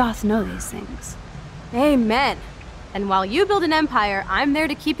must doth know these things. Amen. And while you build an empire, I'm there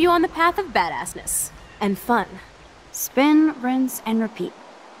to keep you on the path of badassness. And fun. Spin, rinse, and repeat.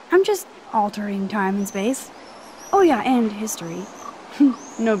 I'm just altering time and space. Oh yeah, and history.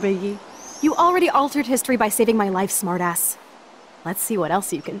 No biggie. You already altered history by saving my life, smartass. Let's see what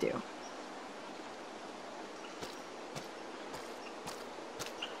else you can do.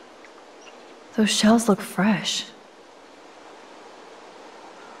 Those shells look fresh.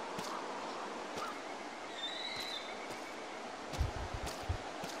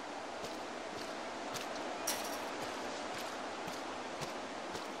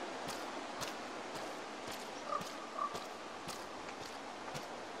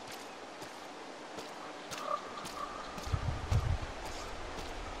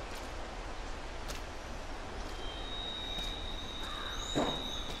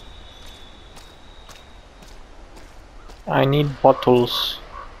 I need bottles.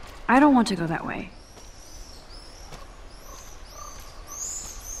 I don't want to go that way.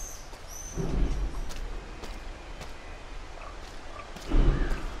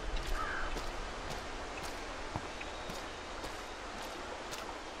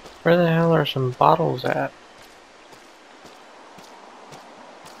 Where the hell are some bottles at?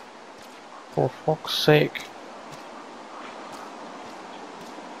 For fuck's sake.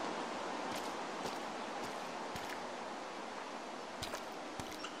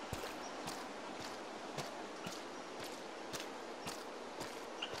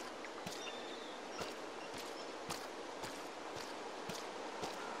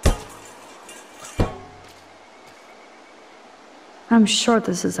 I'm sure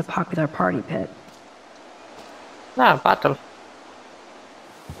this is a popular party pit. Ah, bottle.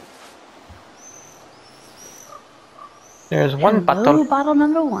 There's one bottle. Bottle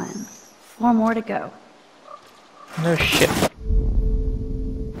number 1. 4 more to go. No shit.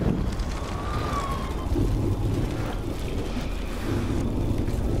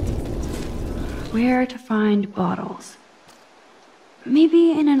 Where to find bottles?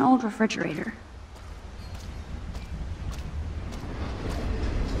 Maybe in an old refrigerator.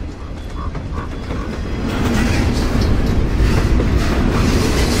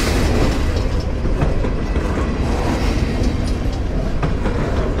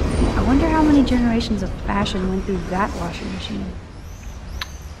 Generations of fashion went through that washing machine.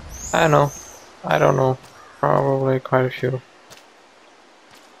 I don't know. Probably quite a few.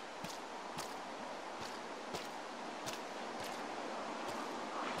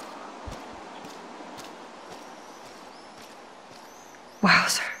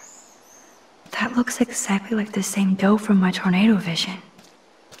 Wowzer. That looks exactly like the same dough from my tornado vision.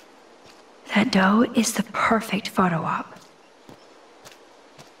 That dough is the perfect photo op.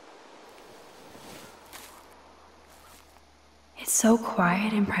 It's so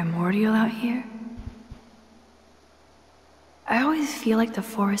quiet and primordial out here. I always feel like the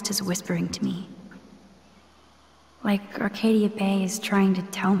forest is whispering to me. Like Arcadia Bay is trying to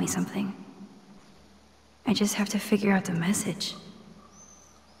tell me something. I just have to figure out the message.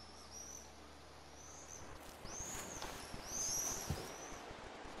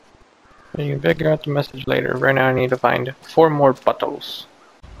 You can figure out the message later. Right now I need to find 4 more bottles.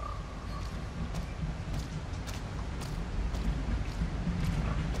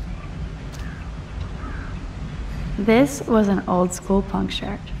 This was an old school punk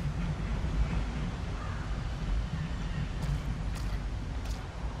shirt.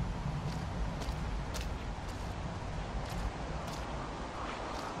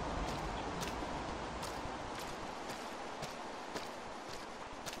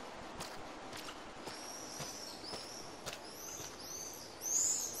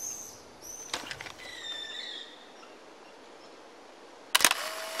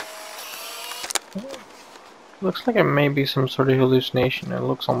 Looks like it may be some sort of hallucination. It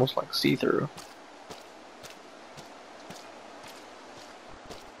looks almost like see-through.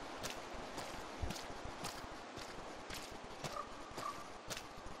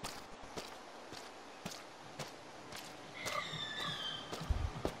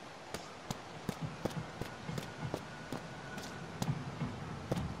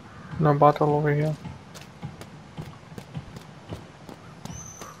 No bottle over here.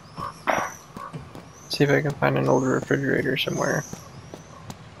 See if I can find an older refrigerator somewhere.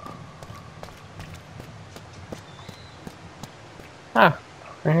 Ah,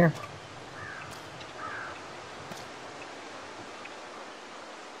 right here.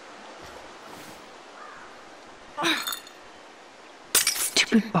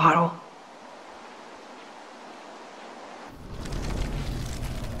 Stupid bottle.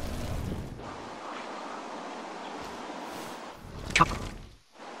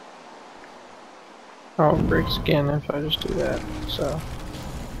 Oh, it breaks again if I just do that, so.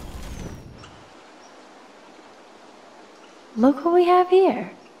 Look what we have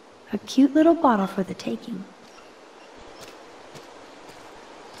here. A cute little bottle for the taking.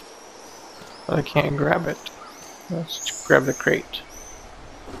 But I can't grab it. Let's grab the crate.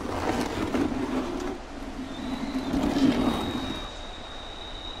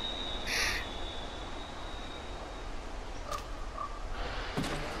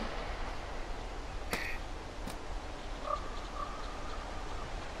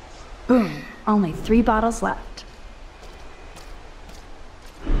 Boom. Only 3 bottles left.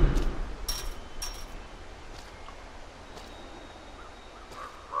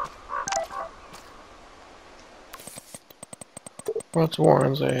 What's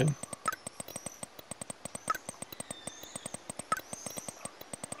Warren's aid?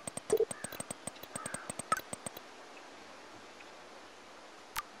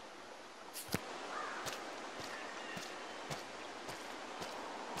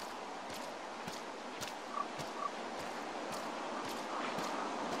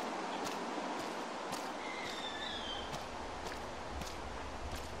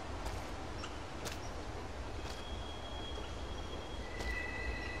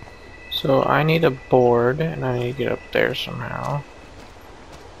 So I need a board, and I need to get up there somehow.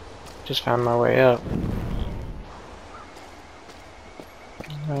 Just found my way up.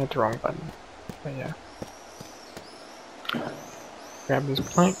 I hit the wrong button. But yeah. Grab this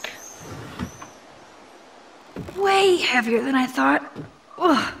plank. Way heavier than I thought.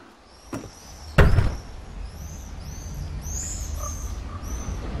 Ugh.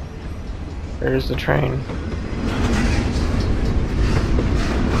 There's the train.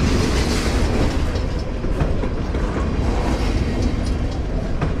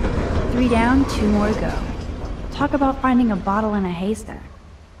 Three down, 2 more to go. Talk about finding a bottle in a haystack.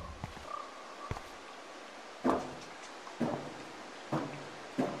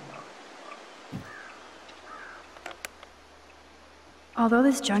 Although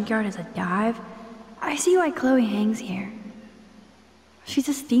this junkyard is a dive, I see why Chloe hangs here. She's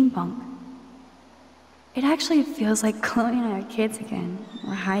a steampunk. It actually feels like Chloe and I are kids again.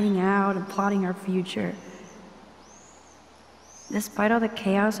 We're hiding out and plotting our future. Despite all the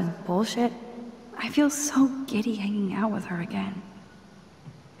chaos and bullshit, I feel so giddy hanging out with her again.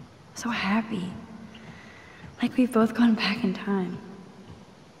 So happy. Like we've both gone back in time.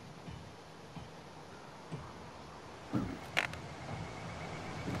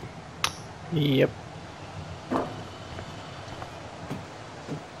 Yep.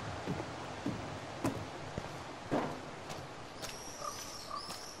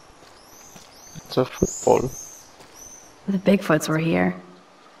 It's a football. The Bigfoots were here.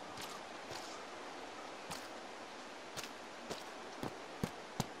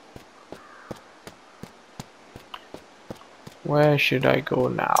 Where should I go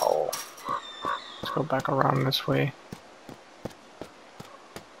now? Let's go back around this way.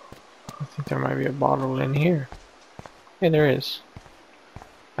 I think there might be a bottle in here. Yeah, there is.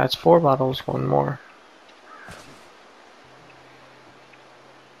 That's 4 bottles, 1 more.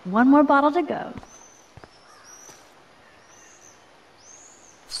 1 more bottle to go.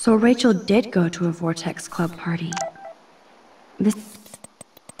 So Rachel did go to a Vortex Club party. This...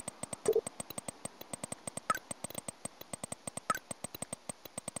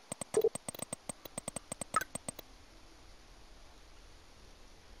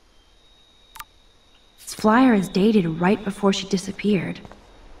 This flyer is dated right before she disappeared.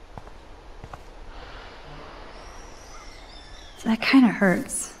 So that kind of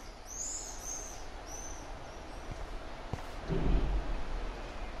hurts.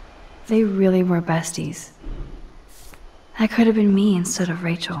 They really were besties. That could have been me instead of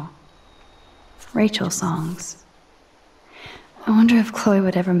Rachel. Rachel songs. I wonder if Chloe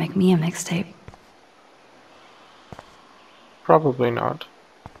would ever make me a mixtape. Probably not.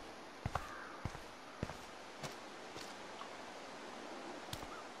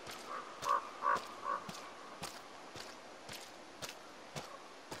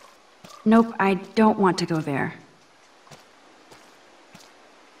 Nope, I don't want to go there.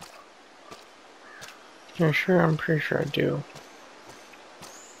 You're sure? I'm pretty sure I do.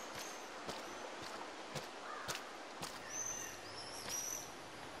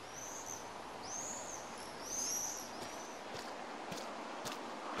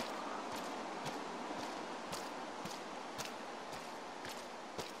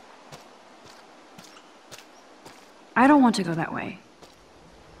 I don't want to go that way.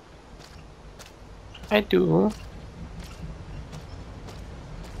 I do.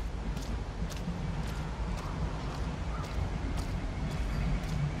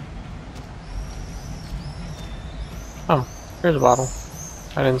 Oh, here's a bottle.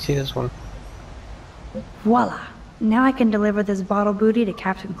 I didn't see this one. Voila! Now I can deliver this bottle booty to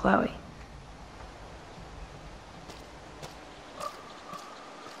Captain Chloe.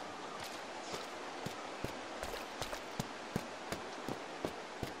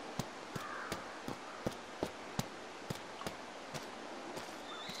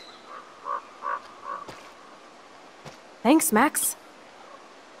 Thanks, Max.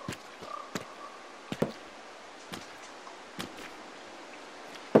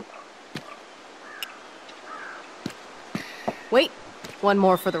 Wait, one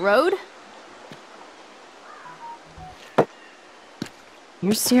more for the road.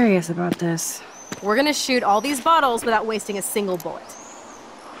 You're serious about this? We're gonna shoot all these bottles without wasting a single bullet.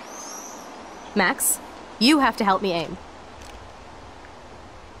 Max, you have to help me aim.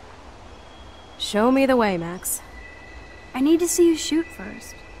 Show me the way, Max. I need to see you shoot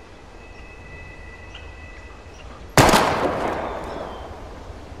first.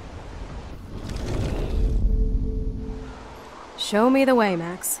 Show me the way,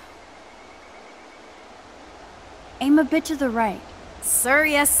 Max. Aim a bit to the right. Sir,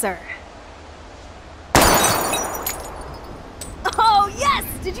 yes, sir. Oh, yes!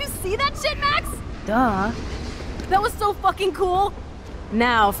 Did you see that shit, Max? Duh. That was so fucking cool.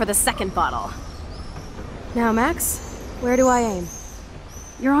 Now for the second bottle. Now, Max, where do I aim?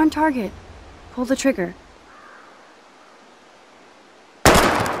 You're on target. Pull the trigger.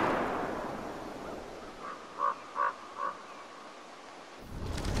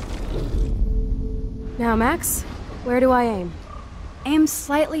 Now, Max, where do I aim? Aim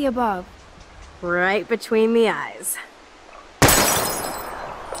slightly above. Right between the eyes.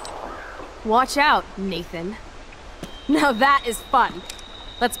 Watch out, Nathan. Now that is fun.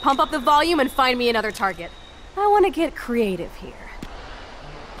 Let's pump up the volume and find me another target. I want to get creative here.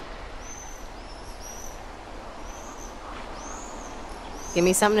 Give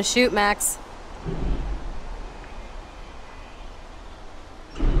me something to shoot, Max.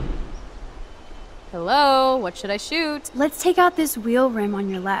 Hello, what should I shoot? Let's take out this wheel rim on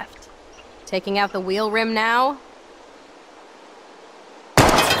your left. Taking out the wheel rim now?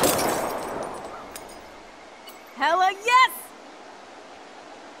 Hella yes!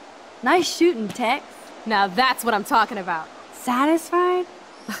 Nice shooting, Tex. Now that's what I'm talking about. Satisfied?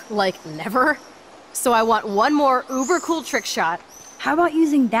 Like never? So I want one more uber cool trick shot. How about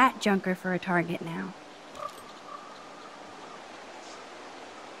using that junker for a target now?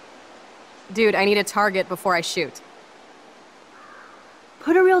 Dude, I need a target before I shoot.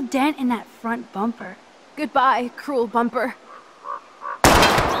 Put a real dent in that front bumper. Goodbye, cruel bumper.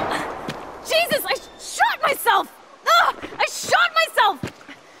 Jesus, I shot myself! Ugh, I shot myself!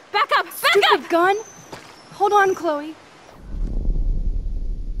 Back up, back Stupid up! gun! Hold on, Chloe.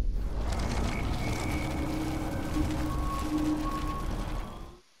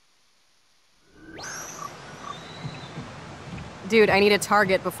 Dude, I need a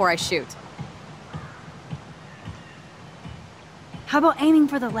target before I shoot. How about aiming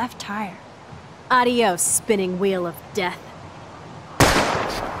for the left tire? Adios, spinning wheel of death.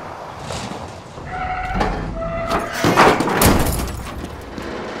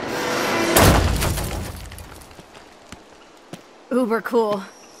 Uber cool.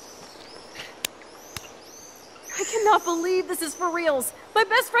 I cannot believe this is for reals. My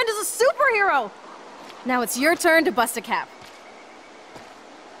best friend is a superhero. Now it's your turn to bust a cap.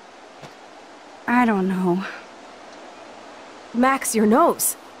 I don't know. Max, your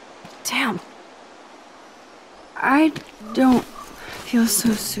nose. Damn. I don't feel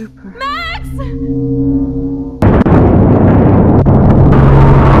so super. Max!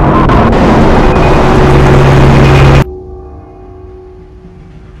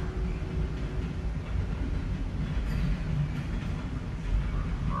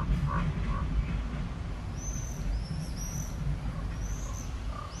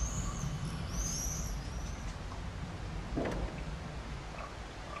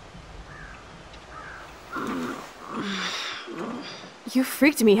 You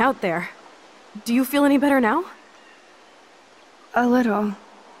freaked me out there. Do you feel any better now? A little.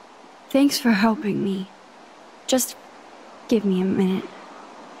 Thanks for helping me. Just give me a minute.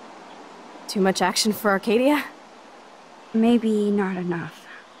 Too much action for Arcadia? Maybe not enough.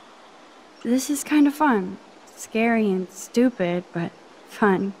 This is kind of fun. Scary and stupid, but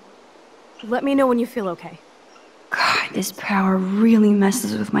fun. Let me know when you feel okay. God, this power really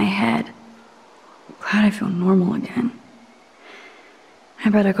messes with my head. Glad I feel normal again. I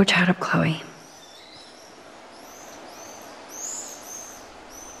better go chat up Chloe.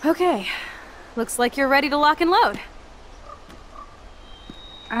 Okay. Looks like you're ready to lock and load.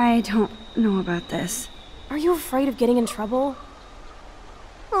 I don't know about this. Are you afraid of getting in trouble?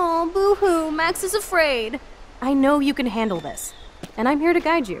 Oh, boo-hoo, Max is afraid. I know you can handle this, and I'm here to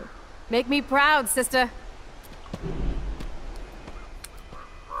guide you. Make me proud, sister.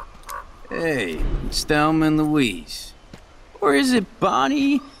 Hey, it's Thelma and Louise. Or is it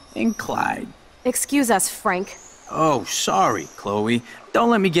Bonnie and Clyde? Excuse us, Frank. Oh, sorry, Chloe. Don't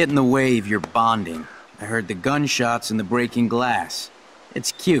let me get in the way of your bonding. I heard the gunshots and the breaking glass.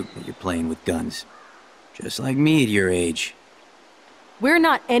 It's cute that you're playing with guns. Just like me at your age. We're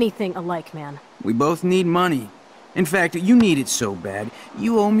not anything alike, man. We both need money. In fact, you need it so bad,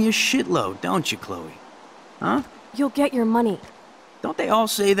 you owe me a shitload, don't you, Chloe? Huh? You'll get your money. Don't they all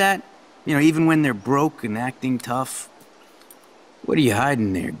say that? You know, even when they're broke and acting tough? What are you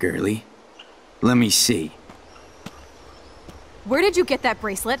hiding there, girlie? Let me see. Where did you get that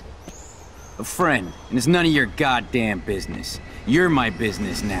bracelet? A friend, and it's none of your goddamn business. You're my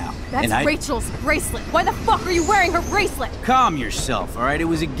business now. That's Rachel's bracelet. Why the fuck are you wearing her bracelet? Calm yourself, all right? It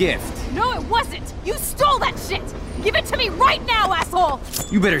was a gift. No, it wasn't. You stole that shit. Give it to me right now, asshole.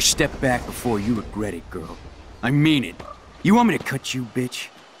 You better step back before you regret it, girl. I mean it. You want me to cut you, bitch?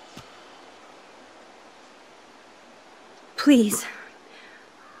 Please.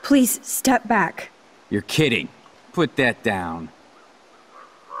 Please, step back. You're kidding. Put that down.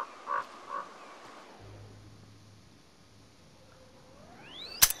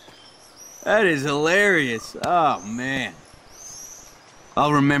 That is hilarious. Oh, man.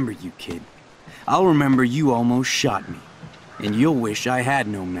 I'll remember you, kid. I'll remember you almost shot me. And you'll wish I had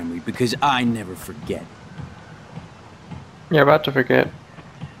no memory, because I never forget. You're about to forget.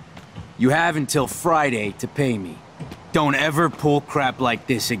 You have until Friday to pay me. Don't ever pull crap like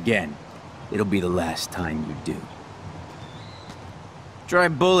this again. It'll be the last time you do. Try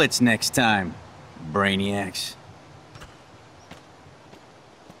bullets next time, brainiacs.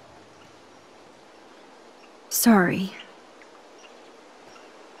 Sorry.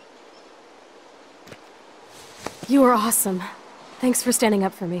 You were awesome. Thanks for standing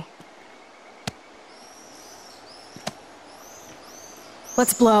up for me.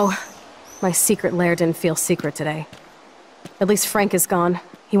 Let's blow. My secret lair didn't feel secret today. At least Frank is gone.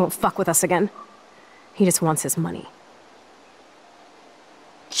 He won't fuck with us again. He just wants his money.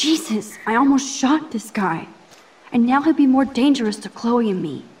 Jesus, I almost shot this guy. And now he'll be more dangerous to Chloe and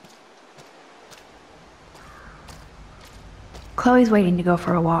me. Chloe's waiting to go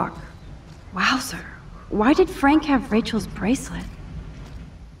for a walk. Wowzer. Why did Frank have Rachel's bracelet?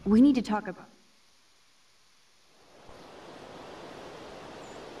 We need to talk about...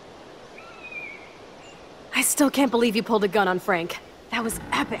 I still can't believe you pulled a gun on Frank. That was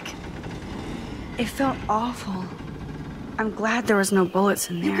epic. It felt awful. I'm glad there was no bullets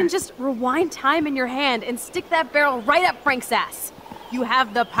in there. You can just rewind time in your hand and stick that barrel right up Frank's ass. You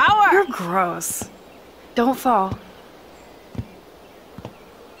have the power! You're gross. Don't fall.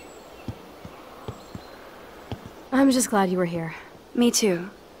 I'm just glad you were here. Me too.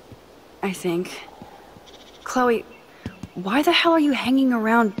 I think. Chloe, why the hell are you hanging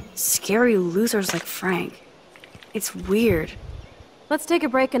around scary losers like Frank? It's weird. Let's take a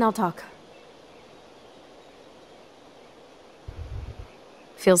break and I'll talk.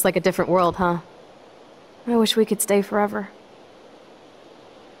 Feels like a different world, huh? I wish we could stay forever.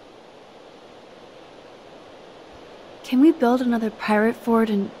 Can we build another pirate fort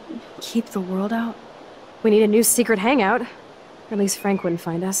and keep the world out? We need a new secret hangout. At least Frank wouldn't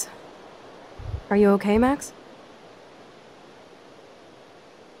find us. Are you okay, Max?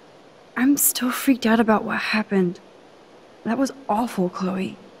 I'm still freaked out about what happened. That was awful,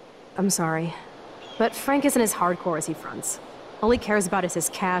 Chloe. I'm sorry. But Frank isn't as hardcore as he fronts. All he cares about is his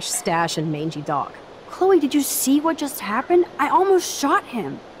cash, stash, and mangy dog. Chloe, did you see what just happened? I almost shot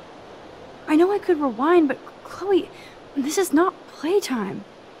him. I know I could rewind, but Chloe, this is not playtime.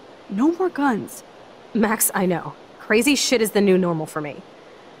 No more guns. Max, I know. Crazy shit is the new normal for me.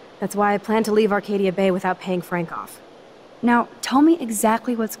 That's why I plan to leave Arcadia Bay without paying Frank off. Now, tell me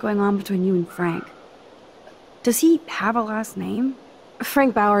exactly what's going on between you and Frank. Does he have a last name?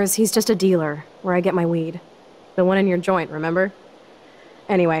 Frank Bowers, he's just a dealer, where I get my weed. The one in your joint, remember?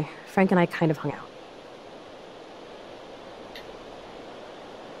 Anyway, Frank and I kind of hung out.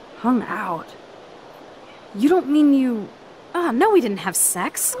 Hung out? You don't mean you... Oh, no, we didn't have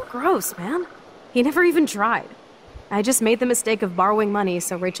sex. Gross, man. He never even tried. I just made the mistake of borrowing money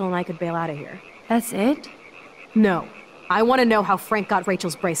so Rachel and I could bail out of here. That's it? No. I want to know how Frank got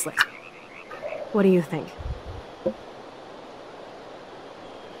Rachel's bracelet. What do you think?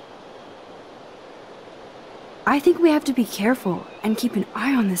 I think we have to be careful and keep an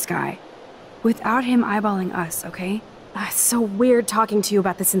eye on this guy. Without him eyeballing us, okay? It's so weird talking to you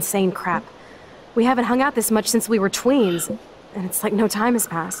about this insane crap. We haven't hung out this much since we were tweens, and it's like no time has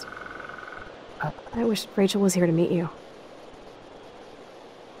passed. I wish Rachel was here to meet you.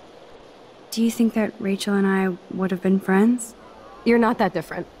 Do you think that Rachel and I would have been friends? You're not that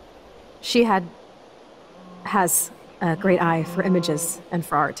different. She has a great eye for images and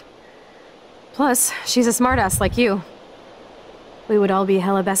for art. Plus, she's a smartass like you. We would all be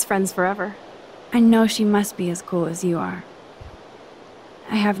hella best friends forever. I know she must be as cool as you are.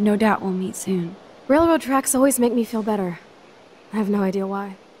 I have no doubt we'll meet soon. Railroad tracks always make me feel better. I have no idea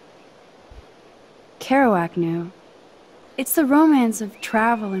why. Kerouac knew. It's the romance of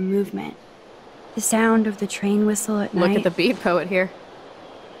travel and movement. The sound of the train whistle at night. Look at the beat poet here.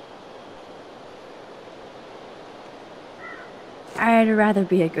 I'd rather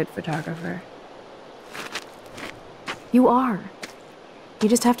be a good photographer. You are. You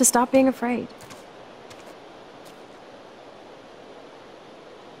just have to stop being afraid.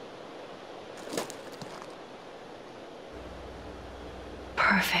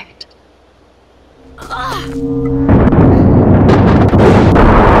 Perfect.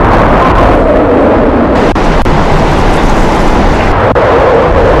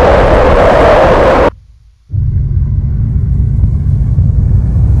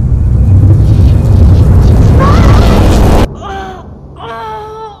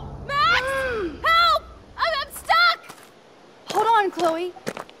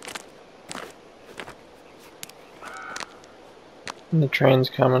 The train's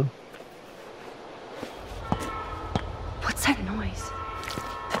coming. What's that noise?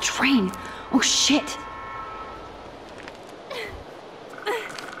 The train! Oh shit!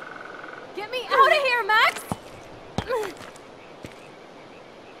 Get me out of here, Max!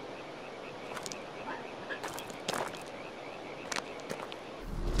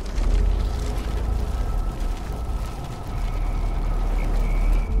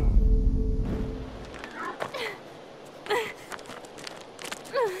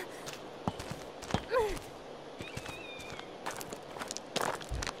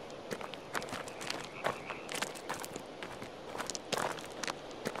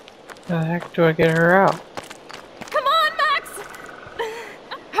 How the heck do I get her out? Come on, Max!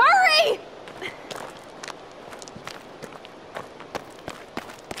 Hurry!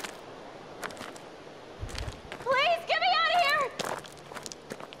 Please, get me out of here!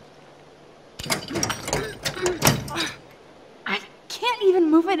 I can't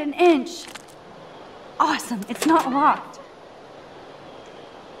even move it an inch. Awesome, it's not locked.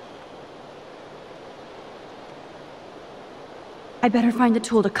 I better find a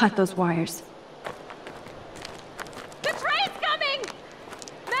tool to cut those wires. The train's coming!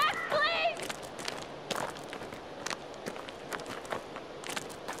 Max, please!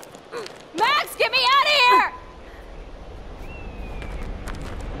 Max, get me out of here!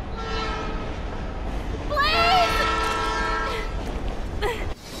 Please!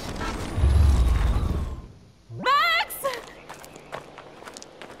 Max!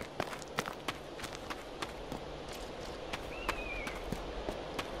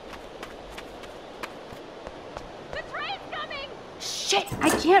 Shit, I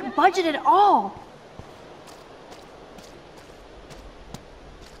can't budget at all.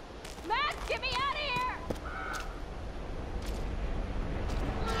 Max, get me out of here!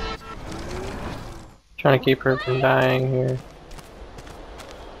 Trying to keep her from dying here.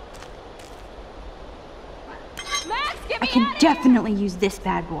 Max, get me I can out of definitely use this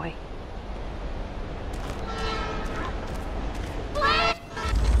bad boy.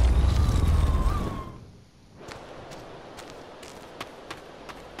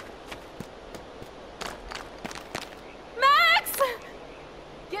 Max!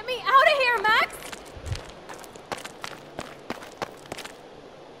 Get me out of here, Max!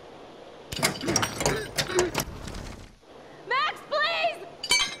 Max, please!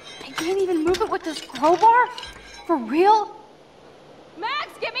 I can't even move it with this crowbar? For real?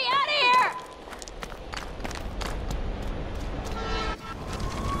 Max, get me out of here!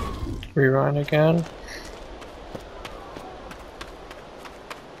 Rewind again.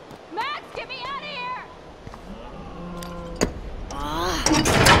 Max, get me out of here!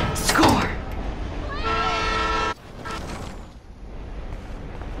 Score!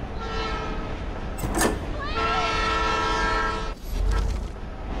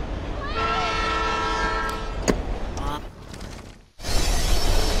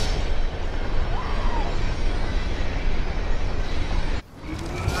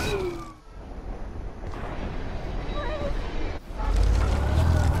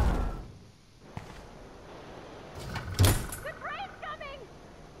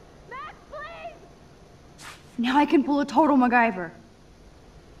 Now I can pull a total MacGyver.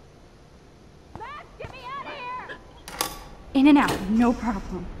 Max, get me out of here! In and out, no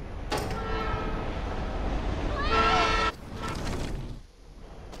problem.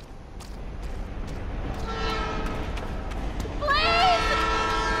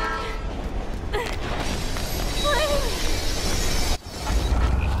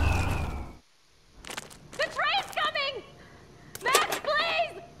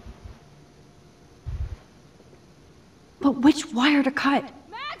 But which wire to cut?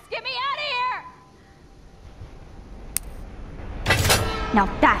 Max, get me out of here! Now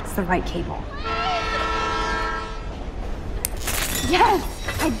that's the right cable. Yes!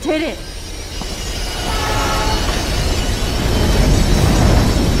 I did it!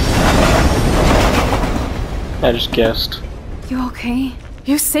 I just guessed. You okay?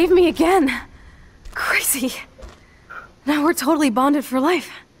 You saved me again! Crazy. Now we're totally bonded for life.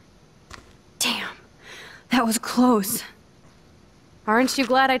 Damn. That was close. Aren't you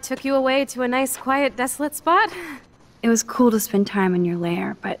glad I took you away to a nice, quiet, desolate spot? It was cool to spend time in your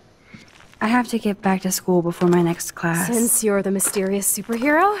lair, but I have to get back to school before my next class. Since you're the mysterious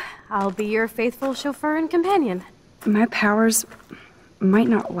superhero, I'll be your faithful chauffeur and companion. My powers might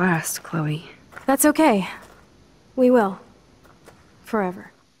not last, Chloe. That's okay. We will. Forever.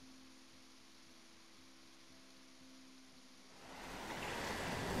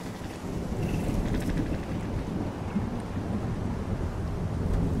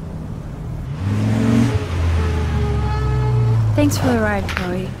 Thanks for the ride,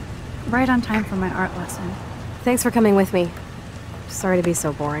 Chloe. Right on time for my art lesson. Thanks for coming with me. Sorry to be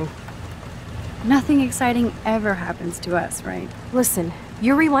so boring. Nothing exciting ever happens to us, right? Listen,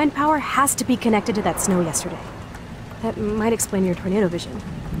 your rewind power has to be connected to that snow yesterday. That might explain your tornado vision.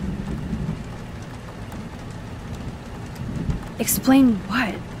 Explain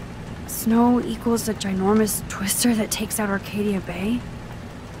what? Snow equals a ginormous twister that takes out Arcadia Bay?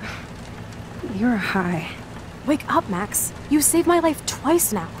 You're high. Wake up, Max. You saved my life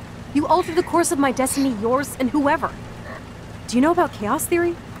twice now. You altered the course of my destiny, yours, and whoever. Do you know about chaos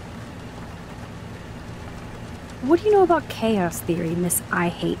theory? What do you know about chaos theory, Miss I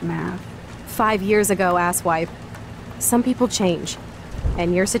Hate Math? 5 years ago, asswipe. Some people change.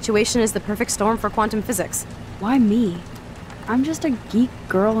 And your situation is the perfect storm for quantum physics. Why me? I'm just a geek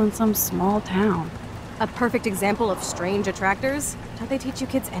girl in some small town. A perfect example of strange attractors? Don't they teach you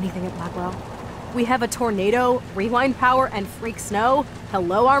kids anything at Blackwell? We have a tornado, rewind power, and freak snow.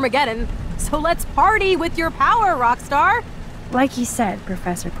 Hello, Armageddon. So let's party with your power, Rockstar! Like you said,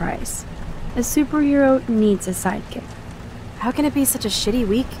 Professor Price, a superhero needs a sidekick. How can it be such a shitty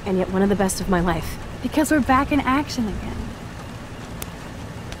week and yet one of the best of my life? Because we're back in action again.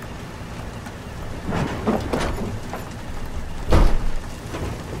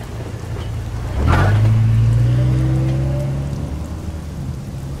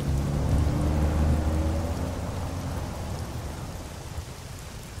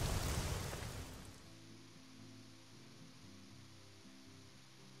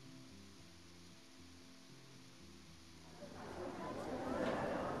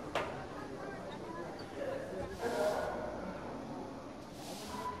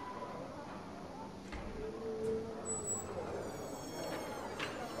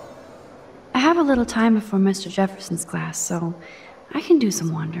 I have a little time before Mr. Jefferson's class, so I can do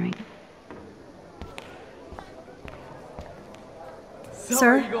some wandering.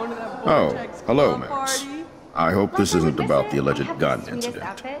 Sir? Oh, hello, Max. I hope this isn't about the alleged gun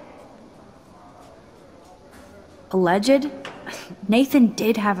incident. Alleged? Nathan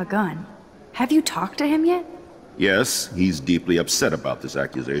did have a gun. Have you talked to him yet? Yes, he's deeply upset about this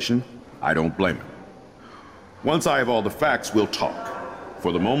accusation. I don't blame him. Once I have all the facts, we'll talk.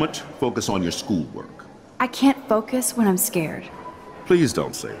 For the moment, focus on your schoolwork. I can't focus when I'm scared. Please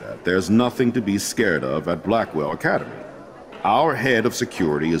don't say that. There's nothing to be scared of at Blackwell Academy. Our head of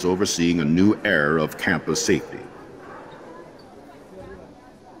security is overseeing a new era of campus safety.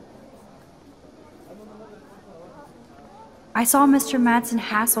 I saw Mr. Madsen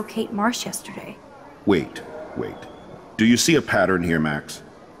hassle Kate Marsh yesterday. Wait. Do you see a pattern here, Max?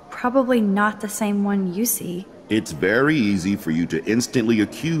 Probably not the same one you see. It's very easy for you to instantly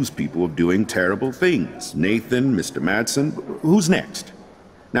accuse people of doing terrible things. Nathan, Mr. Madsen, who's next?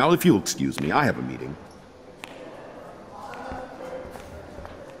 Now, if you'll excuse me, I have a meeting.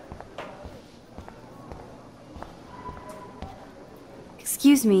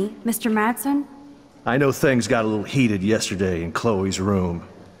 Excuse me, Mr. Madsen? I know things got a little heated yesterday in Chloe's room.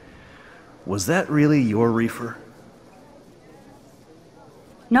 Was that really your reefer?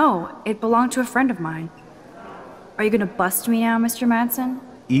 No, it belonged to a friend of mine. Are you gonna bust me now, Mr. Madsen?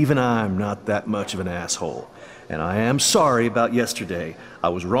 even I'm not that much of an asshole. And I am sorry about yesterday. I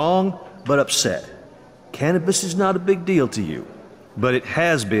was wrong, but upset. Cannabis is not a big deal to you, but it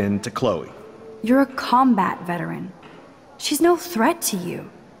has been to Chloe. You're a combat veteran. She's no threat to you.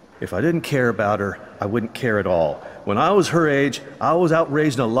 If I didn't care about her, I wouldn't care at all. When I was her age, I was out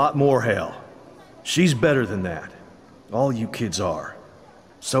raising a lot more hell. She's better than that. All you kids are.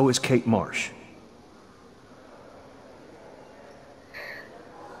 So is Kate Marsh.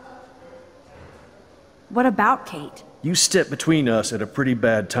 What about Kate? You stepped between us at a pretty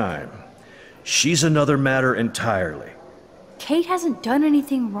bad time. She's another matter entirely. Kate hasn't done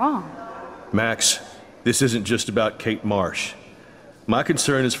anything wrong. Max, this isn't just about Kate Marsh. My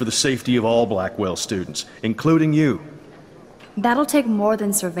concern is for the safety of all Blackwell students, including you. That'll take more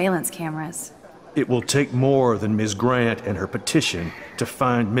than surveillance cameras. It will take more than Ms. Grant and her petition to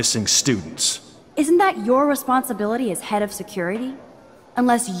find missing students. Isn't that your responsibility as head of security?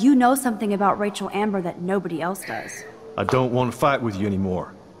 Unless you know something about Rachel Amber that nobody else does. I don't want to fight with you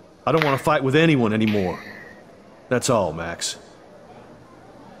anymore. I don't want to fight with anyone anymore. That's all, Max.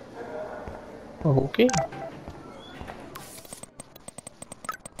 Okay.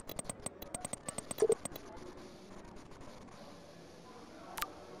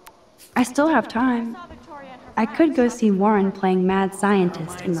 I still have time. I could go see Warren playing mad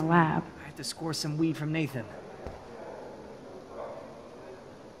scientist in the lab. I have to score some weed from Nathan.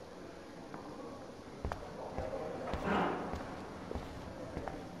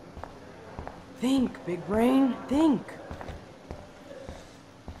 Think, big brain, think.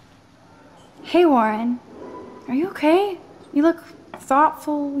 Hey, Warren. Are you okay? You look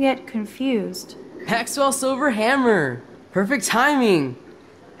thoughtful yet confused. Maxwell Silver Hammer. Perfect timing.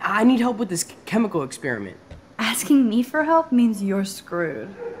 I need help with this chemical experiment. Asking me for help means you're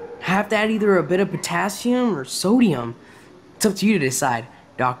screwed. I have to add either a bit of potassium or sodium. It's up to you to decide,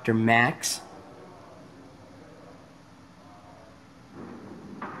 Dr. Max.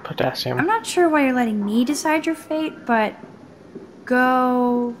 Potassium. I'm not sure why you're letting me decide your fate, but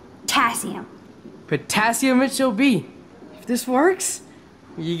go potassium. Potassium it shall be. If this works,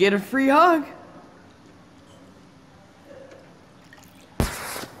 you get a free hug.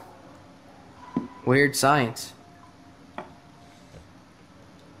 Weird science.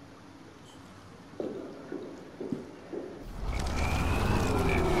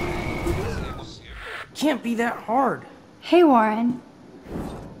 Can't be that hard. Hey, Warren.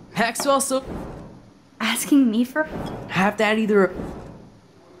 Maxwell, so asking me for have to add either a...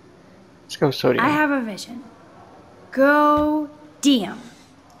 Let's go sodium. I have a vision. Go Diem.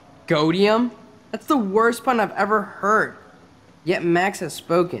 Godium? That's the worst pun I've ever heard. Yet Max has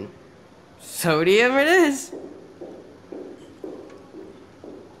spoken. Sodium it is.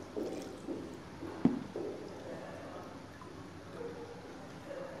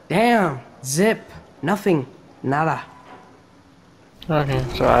 Damn. Zip. Nothing. Nada. Okay,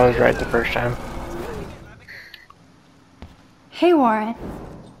 so I was right the first time. Hey, Warren.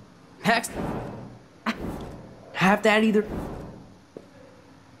 Max. Have to add either...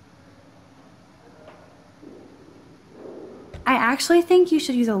 I actually think you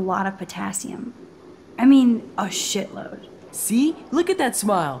should use a lot of potassium. I mean, a shitload. See? Look at that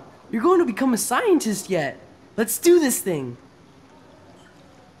smile. You're going to become a scientist yet. Let's do this thing.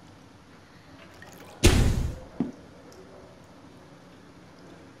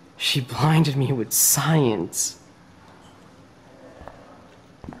 She blinded me with science.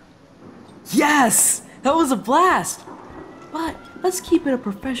 Yes! That was a blast! But let's keep it a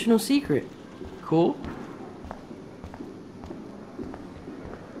professional secret. Cool?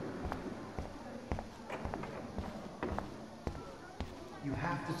 You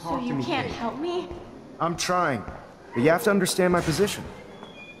have to So talk to you me. can't Kate. help me? I'm trying, but you have to understand my position.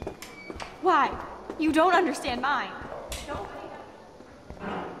 Why? You don't understand mine. Don't.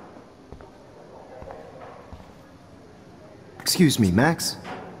 Excuse me, Max.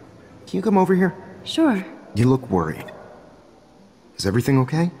 Can you come over here? Sure. You look worried. Is everything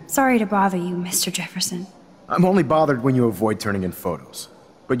okay? Sorry to bother you, Mr. Jefferson. I'm only bothered when you avoid turning in photos.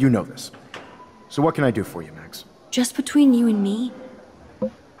 But you know this. So what can I do for you, Max? Just between you and me,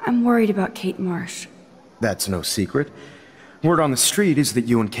 I'm worried about Kate Marsh. That's no secret. Word on the street is that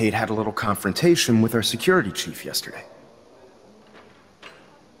you and Kate had a little confrontation with our security chief yesterday.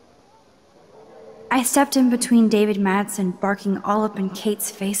 I stepped in between David Madsen barking all up in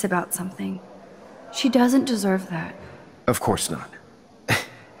Kate's face about something. She doesn't deserve that. Of course not.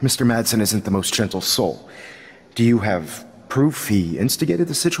 Mr. Madsen isn't the most gentle soul. Do you have proof he instigated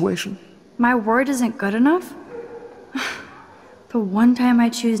the situation? My word isn't good enough? The one time I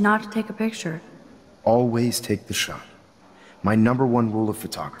choose not to take a picture. Always take the shot. My #1 rule of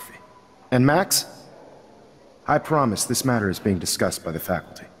photography. And Max? I promise this matter is being discussed by the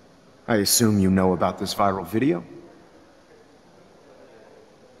faculty. I assume you know about this viral video?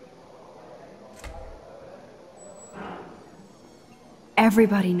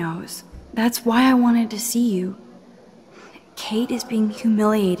 Everybody knows. That's why I wanted to see you. Kate is being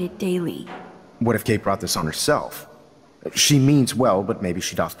humiliated daily. What if Kate brought this on herself? She means well, but maybe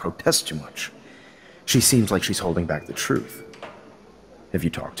she doth protest too much. She seems like she's holding back the truth. Have you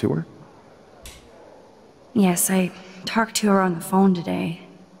talked to her? Yes, I talked to her on the phone today.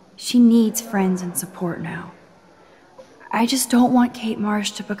 She needs friends and support now. I just don't want Kate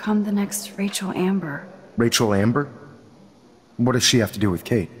Marsh to become the next Rachel Amber. Rachel Amber? What does she have to do with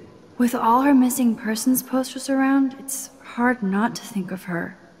Kate? With all her missing persons posters around, it's hard not to think of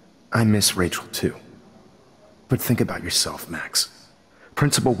her. I miss Rachel too. But think about yourself, Max.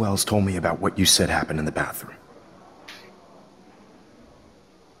 Principal Wells told me about what you said happened in the bathroom.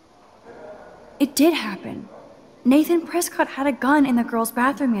 It did happen. Nathan Prescott had a gun in the girls'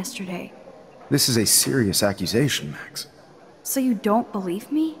 bathroom yesterday. This is a serious accusation, Max. So you don't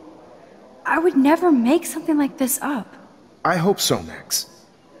believe me? I would never make something like this up. I hope so, Max.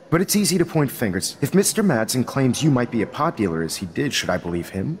 But it's easy to point fingers. If Mr. Madsen claims you might be a pot dealer as he did, should I believe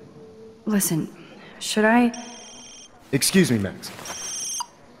him? Listen, should I... Excuse me, Max.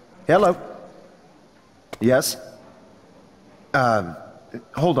 Hello? Yes?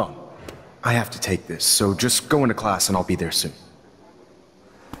 Hold on. I have to take this, so just go into class and I'll be there soon.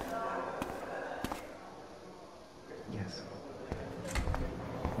 Yes.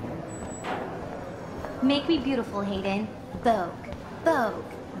 Make me beautiful, Hayden. Vogue. Vogue.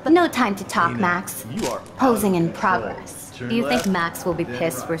 But no time to talk, Max. You are posing in progress. Do you think Max will be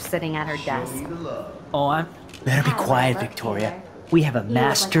pissed we're sitting at her desk? Oh, I'm... Better be quiet, Victoria. We have a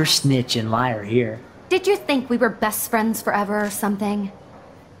master snitch and liar here. Did you think we were best friends forever or something?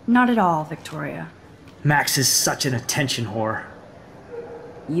 Not at all, Victoria. Max is such an attention whore.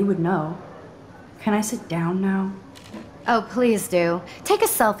 You would know. Can I sit down now? Oh, please do. Take a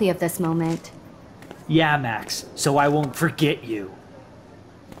selfie of this moment. Yeah, Max, so I won't forget you.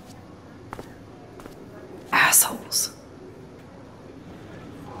 Assholes.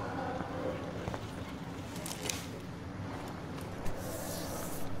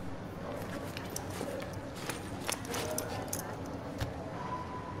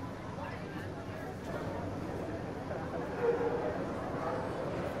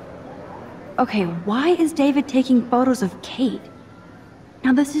 Okay, why is David taking photos of Kate?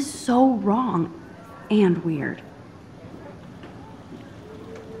 Now this is so wrong and weird.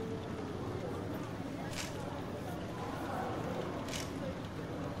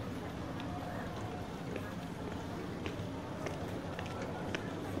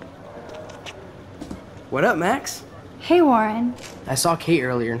 What up, Max? Hey, Warren. I saw Kate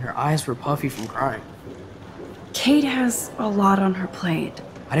earlier and her eyes were puffy from crying. Kate has a lot on her plate.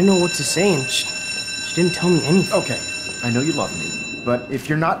 I didn't know what to say and she didn't tell me anything. Okay, I know you love me, but if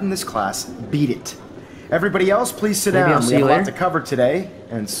you're not in this class, beat it. Everybody else, please sit Maybe down. I'll We see have you a lot later. to cover today,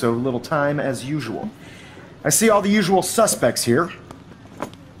 and so little time as usual. I see all the usual suspects here.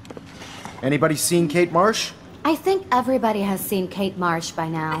 Anybody seen Kate Marsh? I think everybody has seen Kate Marsh by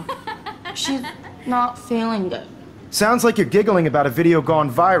now. She's not feeling good. Sounds like you're giggling about a video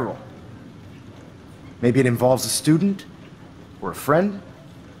gone viral. Maybe it involves a student? Or a friend?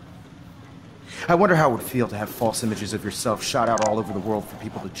 I wonder how it would feel to have false images of yourself shot out all over the world for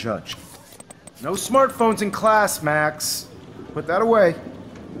people to judge. No smartphones in class, Max. Put that away.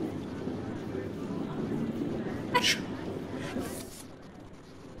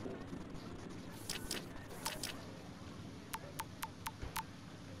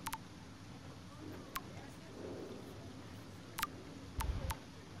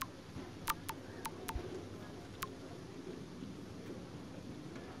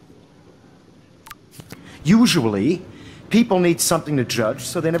 Usually, people need something to judge,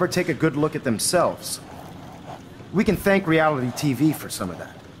 so they never take a good look at themselves. We can thank reality TV for some of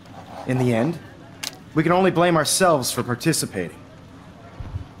that. In the end, we can only blame ourselves for participating.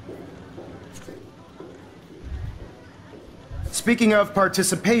 Speaking of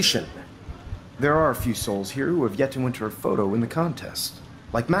participation, there are a few souls here who have yet to enter a photo in the contest.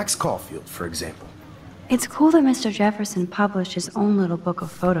 Like Max Caulfield, for example. It's cool that Mr. Jefferson published his own little book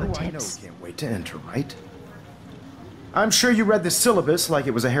of photo Oh, tips. I know, can't wait to enter, right? I'm sure you read the syllabus like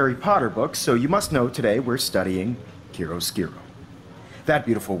it was a Harry Potter book, so you must know today we're studying chiaroscuro. That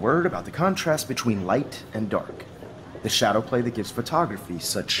beautiful word about the contrast between light and dark. The shadow play that gives photography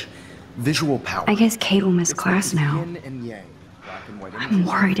such visual power. I guess Kate will miss It's class like the now. yin and yang, black and white I'm images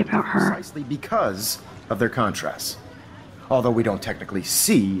worried about her. Precisely because of their contrasts. Although we don't technically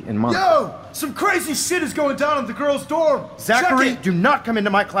see in Monaco. Yo! Some crazy shit is going down in the girls' dorm! Zachary, do not come into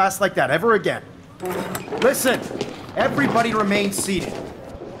my class like that ever again. Listen, everybody remain seated.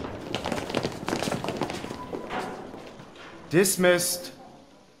 Dismissed.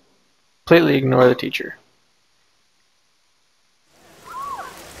 Completely ignore the teacher.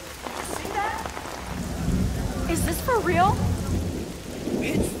 Is this for real?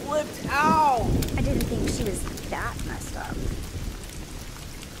 Bitch flipped out! I didn't think she was that messed up.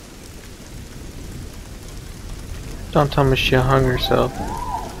 Don't tell me she hung herself.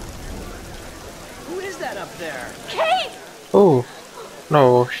 Who is that up there? Kate! Oh,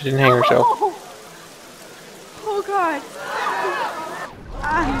 no, she didn't hang herself. Oh God.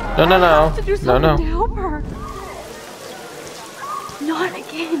 No, no, no. I have to do No, no. something to help her. Not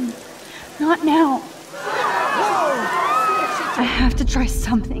again. Not now. I have to try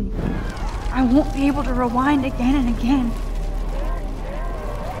something. I won't be able to rewind again and again.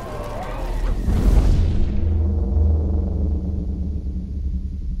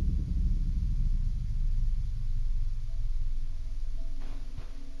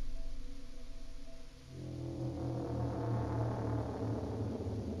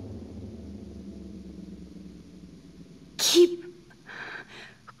 Keep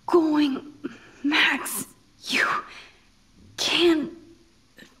going, Max. You can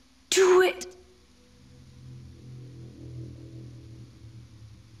do it.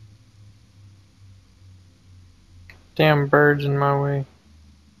 Damn birds in my way.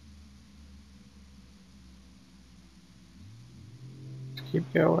 Let's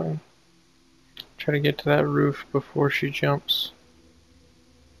keep going. Try to get to that roof before she jumps.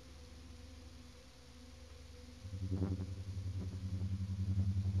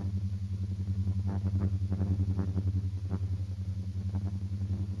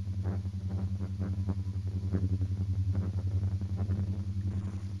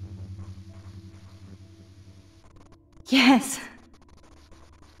 Yes.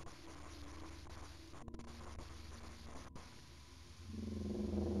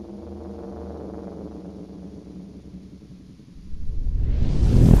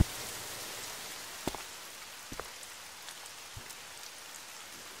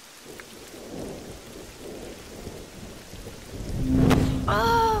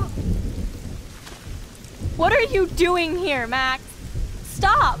 Oh! What are you doing here, Max?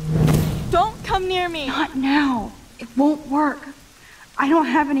 Stop! Don't come near me! Not now. It won't work. I don't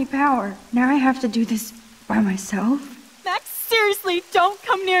have any power. Now I have to do this by myself. Max, seriously, don't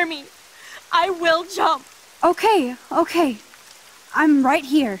come near me. I will jump. Okay, okay. I'm right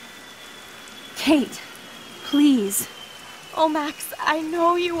here. Kate, please. Oh, Max, I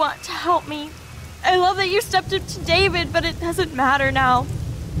know you want to help me. I love that you stepped up to David, but it doesn't matter now.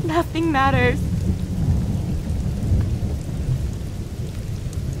 Nothing matters.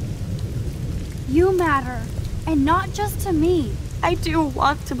 You matter. And not just to me. I do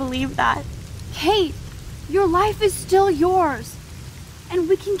want to believe that. Kate, your life is still yours. And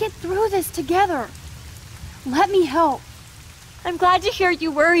we can get through this together. Let me help. I'm glad to hear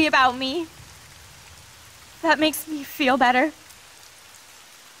you worry about me. That makes me feel better.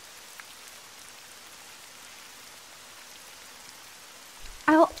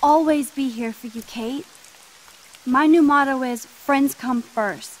 I'll always be here for you, Kate. My new motto is, friends come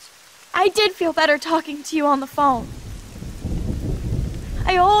first. I did feel better talking to you on the phone.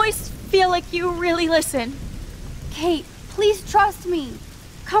 I always feel like you really listen. Kate, please trust me.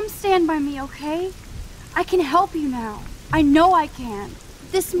 Come stand by me, okay? I can help you now. I know I can.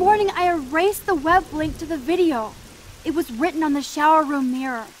 This morning I erased the web link to the video. It was written on the shower room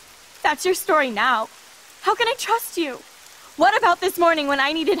mirror. That's your story now. How can I trust you? What about this morning when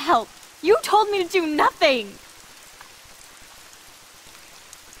I needed help? You told me to do nothing.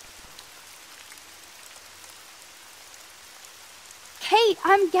 Kate,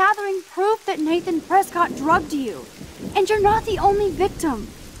 I'm gathering proof that Nathan Prescott drugged you. And you're not the only victim.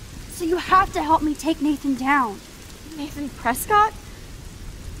 So you have to help me take Nathan down. Nathan Prescott?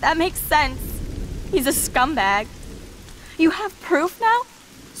 That makes sense. He's a scumbag. You have proof now?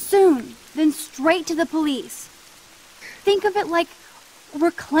 Soon, then straight to the police. Think of it like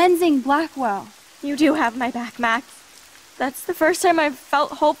we're cleansing Blackwell. You do have my back, Max. That's the first time I've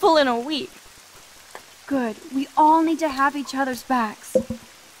felt hopeful in a week. Good. We all need to have each other's backs.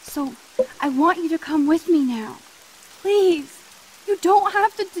 So, I want you to come with me now. Please. You don't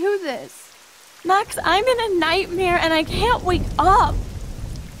have to do this. Max, I'm in a nightmare and I can't wake up.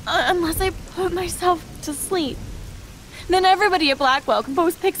 Unless I put myself to sleep. Then everybody at Blackwell can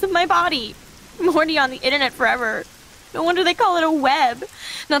post pics of my body. I'm already on the internet forever. No wonder they call it a web.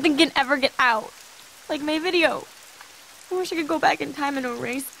 Nothing can ever get out. Like my video. I wish I could go back in time and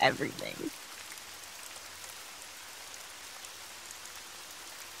erase everything.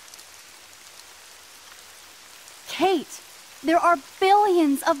 Kate, there are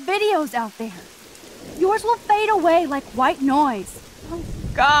billions of videos out there. Yours will fade away like white noise. Oh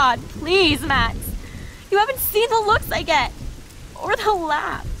God, please, Max. You haven't seen the looks I get. Or the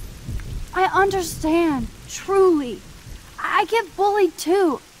laughs. I understand, truly. I get bullied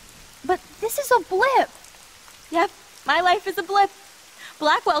too. But this is a blip. Yep, my life is a blip.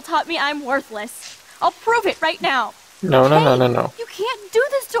 Blackwell taught me I'm worthless. I'll prove it right now. No. You can't do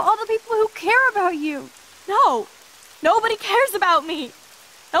this to all the people who care about you. No, nobody cares about me.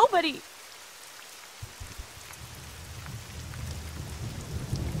 Nobody.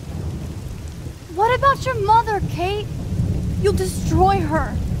 What about your mother, Kate? You'll destroy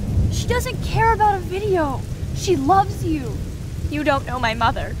her. She doesn't care about a video. She loves you. You don't know my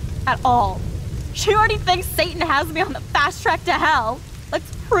mother at all. She already thinks Satan has me on the fast track to hell. Let's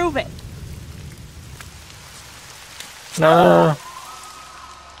prove it. No.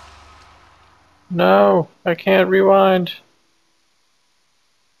 No, I can't rewind.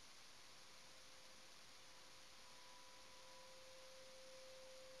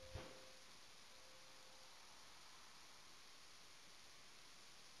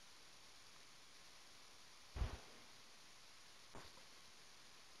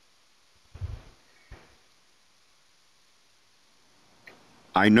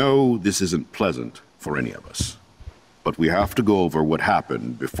 I know this isn't pleasant for any of us, but we have to go over what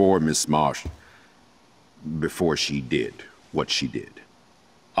happened before Miss Marsh, before she did what she did.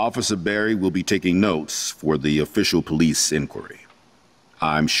 Officer Barry will be taking notes for the official police inquiry.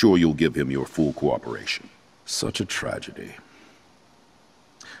 I'm sure you'll give him your full cooperation. Such a tragedy.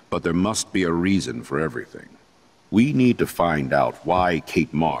 But there must be a reason for everything. We need to find out why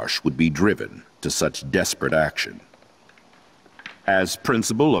Kate Marsh would be driven to such desperate action. As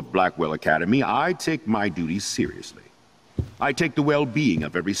principal of Blackwell Academy, I take my duties seriously. I take the well-being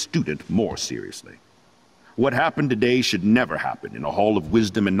of every student more seriously. What happened today should never happen in a hall of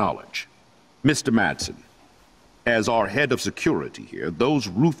wisdom and knowledge. Mr. Madsen, as our head of security here, those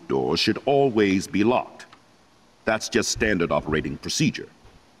roof doors should always be locked. That's just standard operating procedure.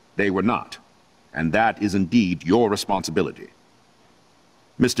 They were not, and that is indeed your responsibility.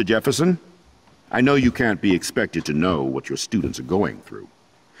 Mr. Jefferson, I know you can't be expected to know what your students are going through,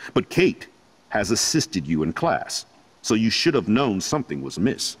 but Kate has assisted you in class, so you should have known something was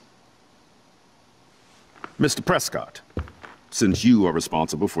amiss. Mr. Prescott, since you are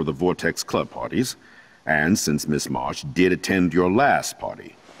responsible for the Vortex Club parties, and since Miss Marsh did attend your last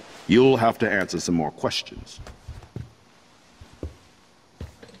party, you'll have to answer some more questions.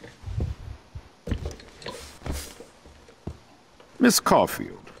 Miss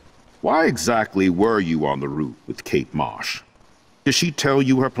Caulfield, why exactly were you on the roof with Kate Marsh? Did she tell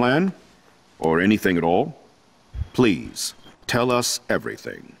you her plan? Or anything at all? Please, tell us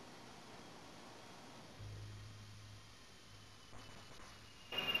everything.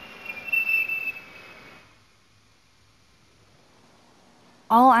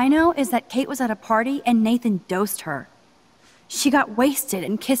 All I know is that Kate was at a party and Nathan dosed her. She got wasted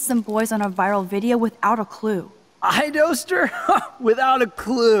and kissed some boys on a viral video without a clue. I dosed her? Without a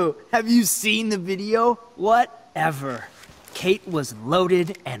clue. Have you seen the video? Whatever. Kate was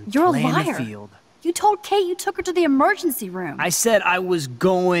loaded and You're a playing liar. the field. You told Kate you took her to the emergency room. I said I was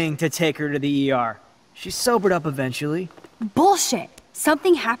going to take her to the ER. She sobered up eventually. Bullshit.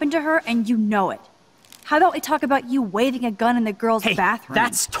 Something happened to her and you know it. How about we talk about you waving a gun in the girls' bathroom?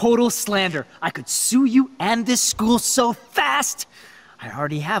 That's total slander. I could sue you and this school so fast. I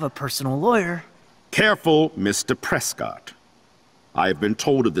already have a personal lawyer. Careful, Mr. Prescott. I have been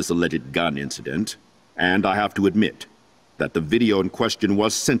told of this alleged gun incident, and I have to admit that the video in question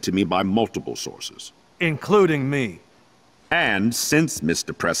was sent to me by multiple sources. Including me. And since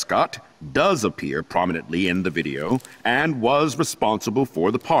Mr. Prescott does appear prominently in the video and was responsible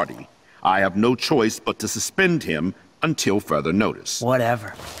for the party, I have no choice but to suspend him until further notice.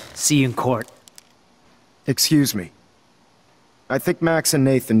 Whatever. See you in court. Excuse me. I think Max and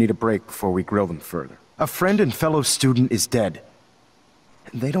Nathan need a break before we grill them further. A friend and fellow student is dead.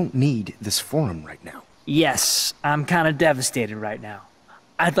 They don't need this forum right now. Yes, I'm kind of devastated right now.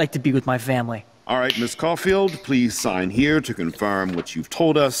 I'd like to be with my family. All right, Miss Caulfield, please sign here to confirm what you've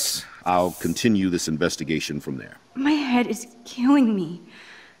told us. I'll continue this investigation from there. My head is killing me,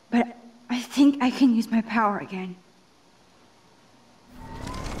 but I think I can use my power again.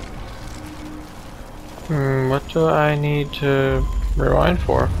 What do I need to rewind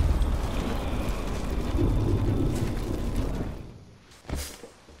for?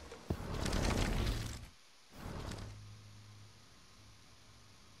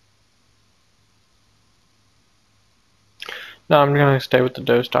 No, I'm gonna stay with the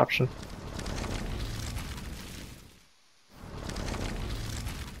dosed option.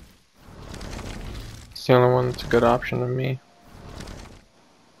 It's the only one that's a good option to me.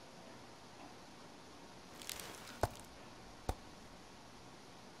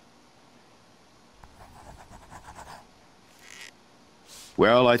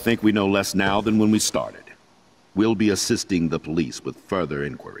 Well, I think we know less now than when we started. We'll be assisting the police with further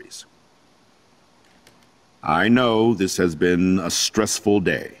inquiries. I know this has been a stressful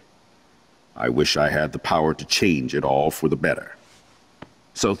day. I wish I had the power to change it all for the better.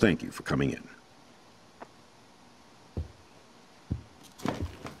 So thank you for coming in.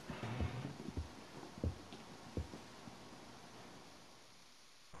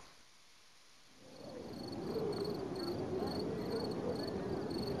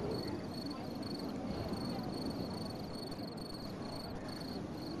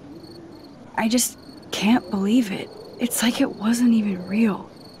 I just can't believe it. It's like it wasn't even real.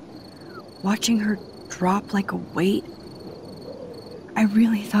 Watching her drop like a weight, I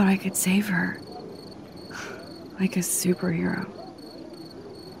really thought I could save her. Like a superhero.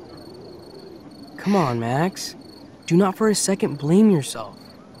 Come on, Max. Do not for a second blame yourself.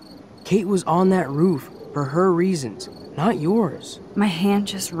 Kate was on that roof for her reasons, not yours. My hand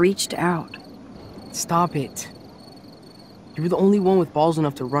just reached out. Stop it. You were the only one with balls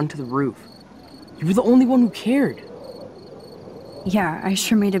enough to run to the roof. You were the only one who cared. Yeah, I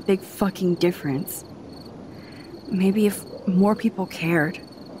sure made a big fucking difference. Maybe if more people cared.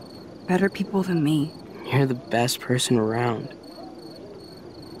 Better people than me. You're the best person around.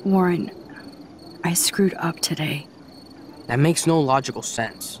 Warren, I screwed up today. That makes no logical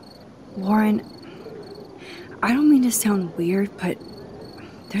sense. Warren, I don't mean to sound weird, but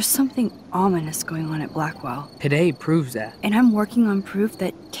there's something ominous going on at Blackwell. Today proves that. And I'm working on proof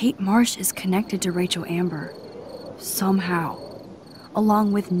that Kate Marsh is connected to Rachel Amber. Somehow.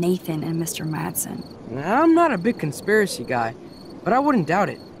 Along with Nathan and Mr. Madsen. I'm not a big conspiracy guy, but I wouldn't doubt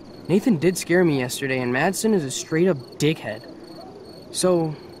it. Nathan did scare me yesterday, and Madsen is a straight-up dickhead.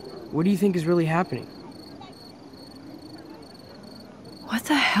 So, what do you think is really happening? What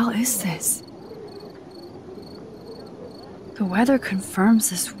the hell is this? The weather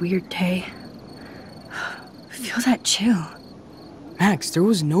confirms this weird day. Feel that chill. Max, there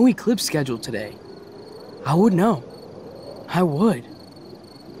was no eclipse scheduled today. I would know. I would.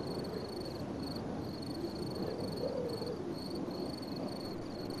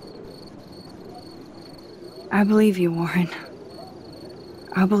 I believe you, Warren.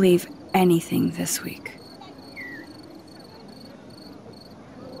 I'll believe anything this week.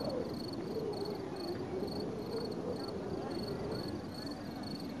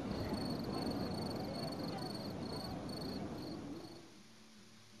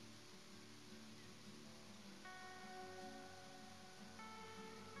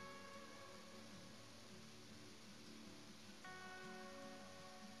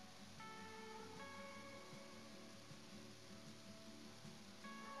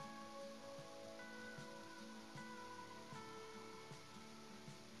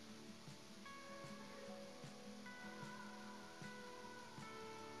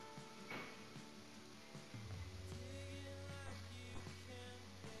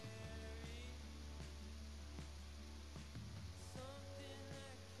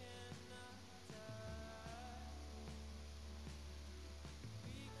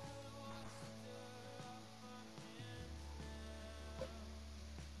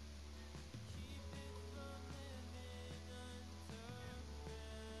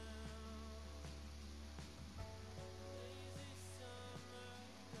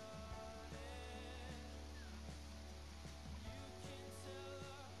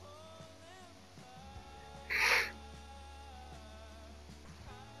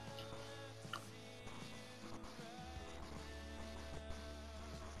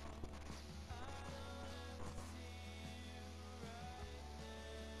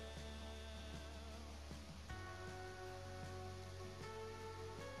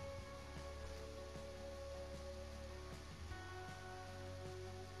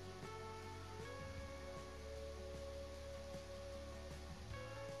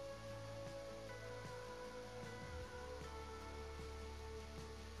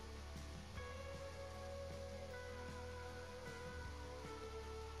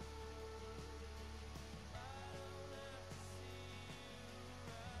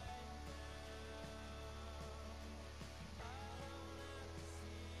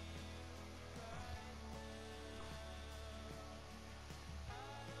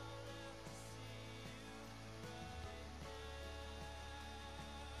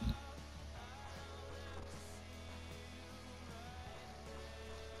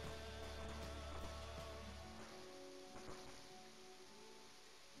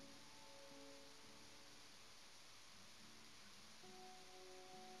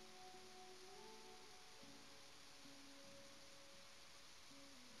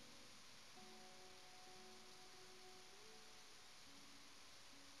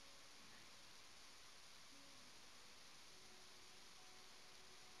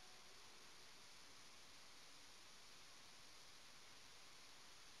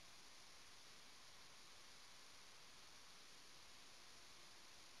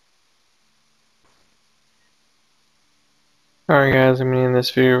 Alright guys, I'm ending this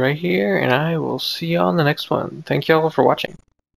video right here, and I will see y'all in the next one. Thank y'all for watching.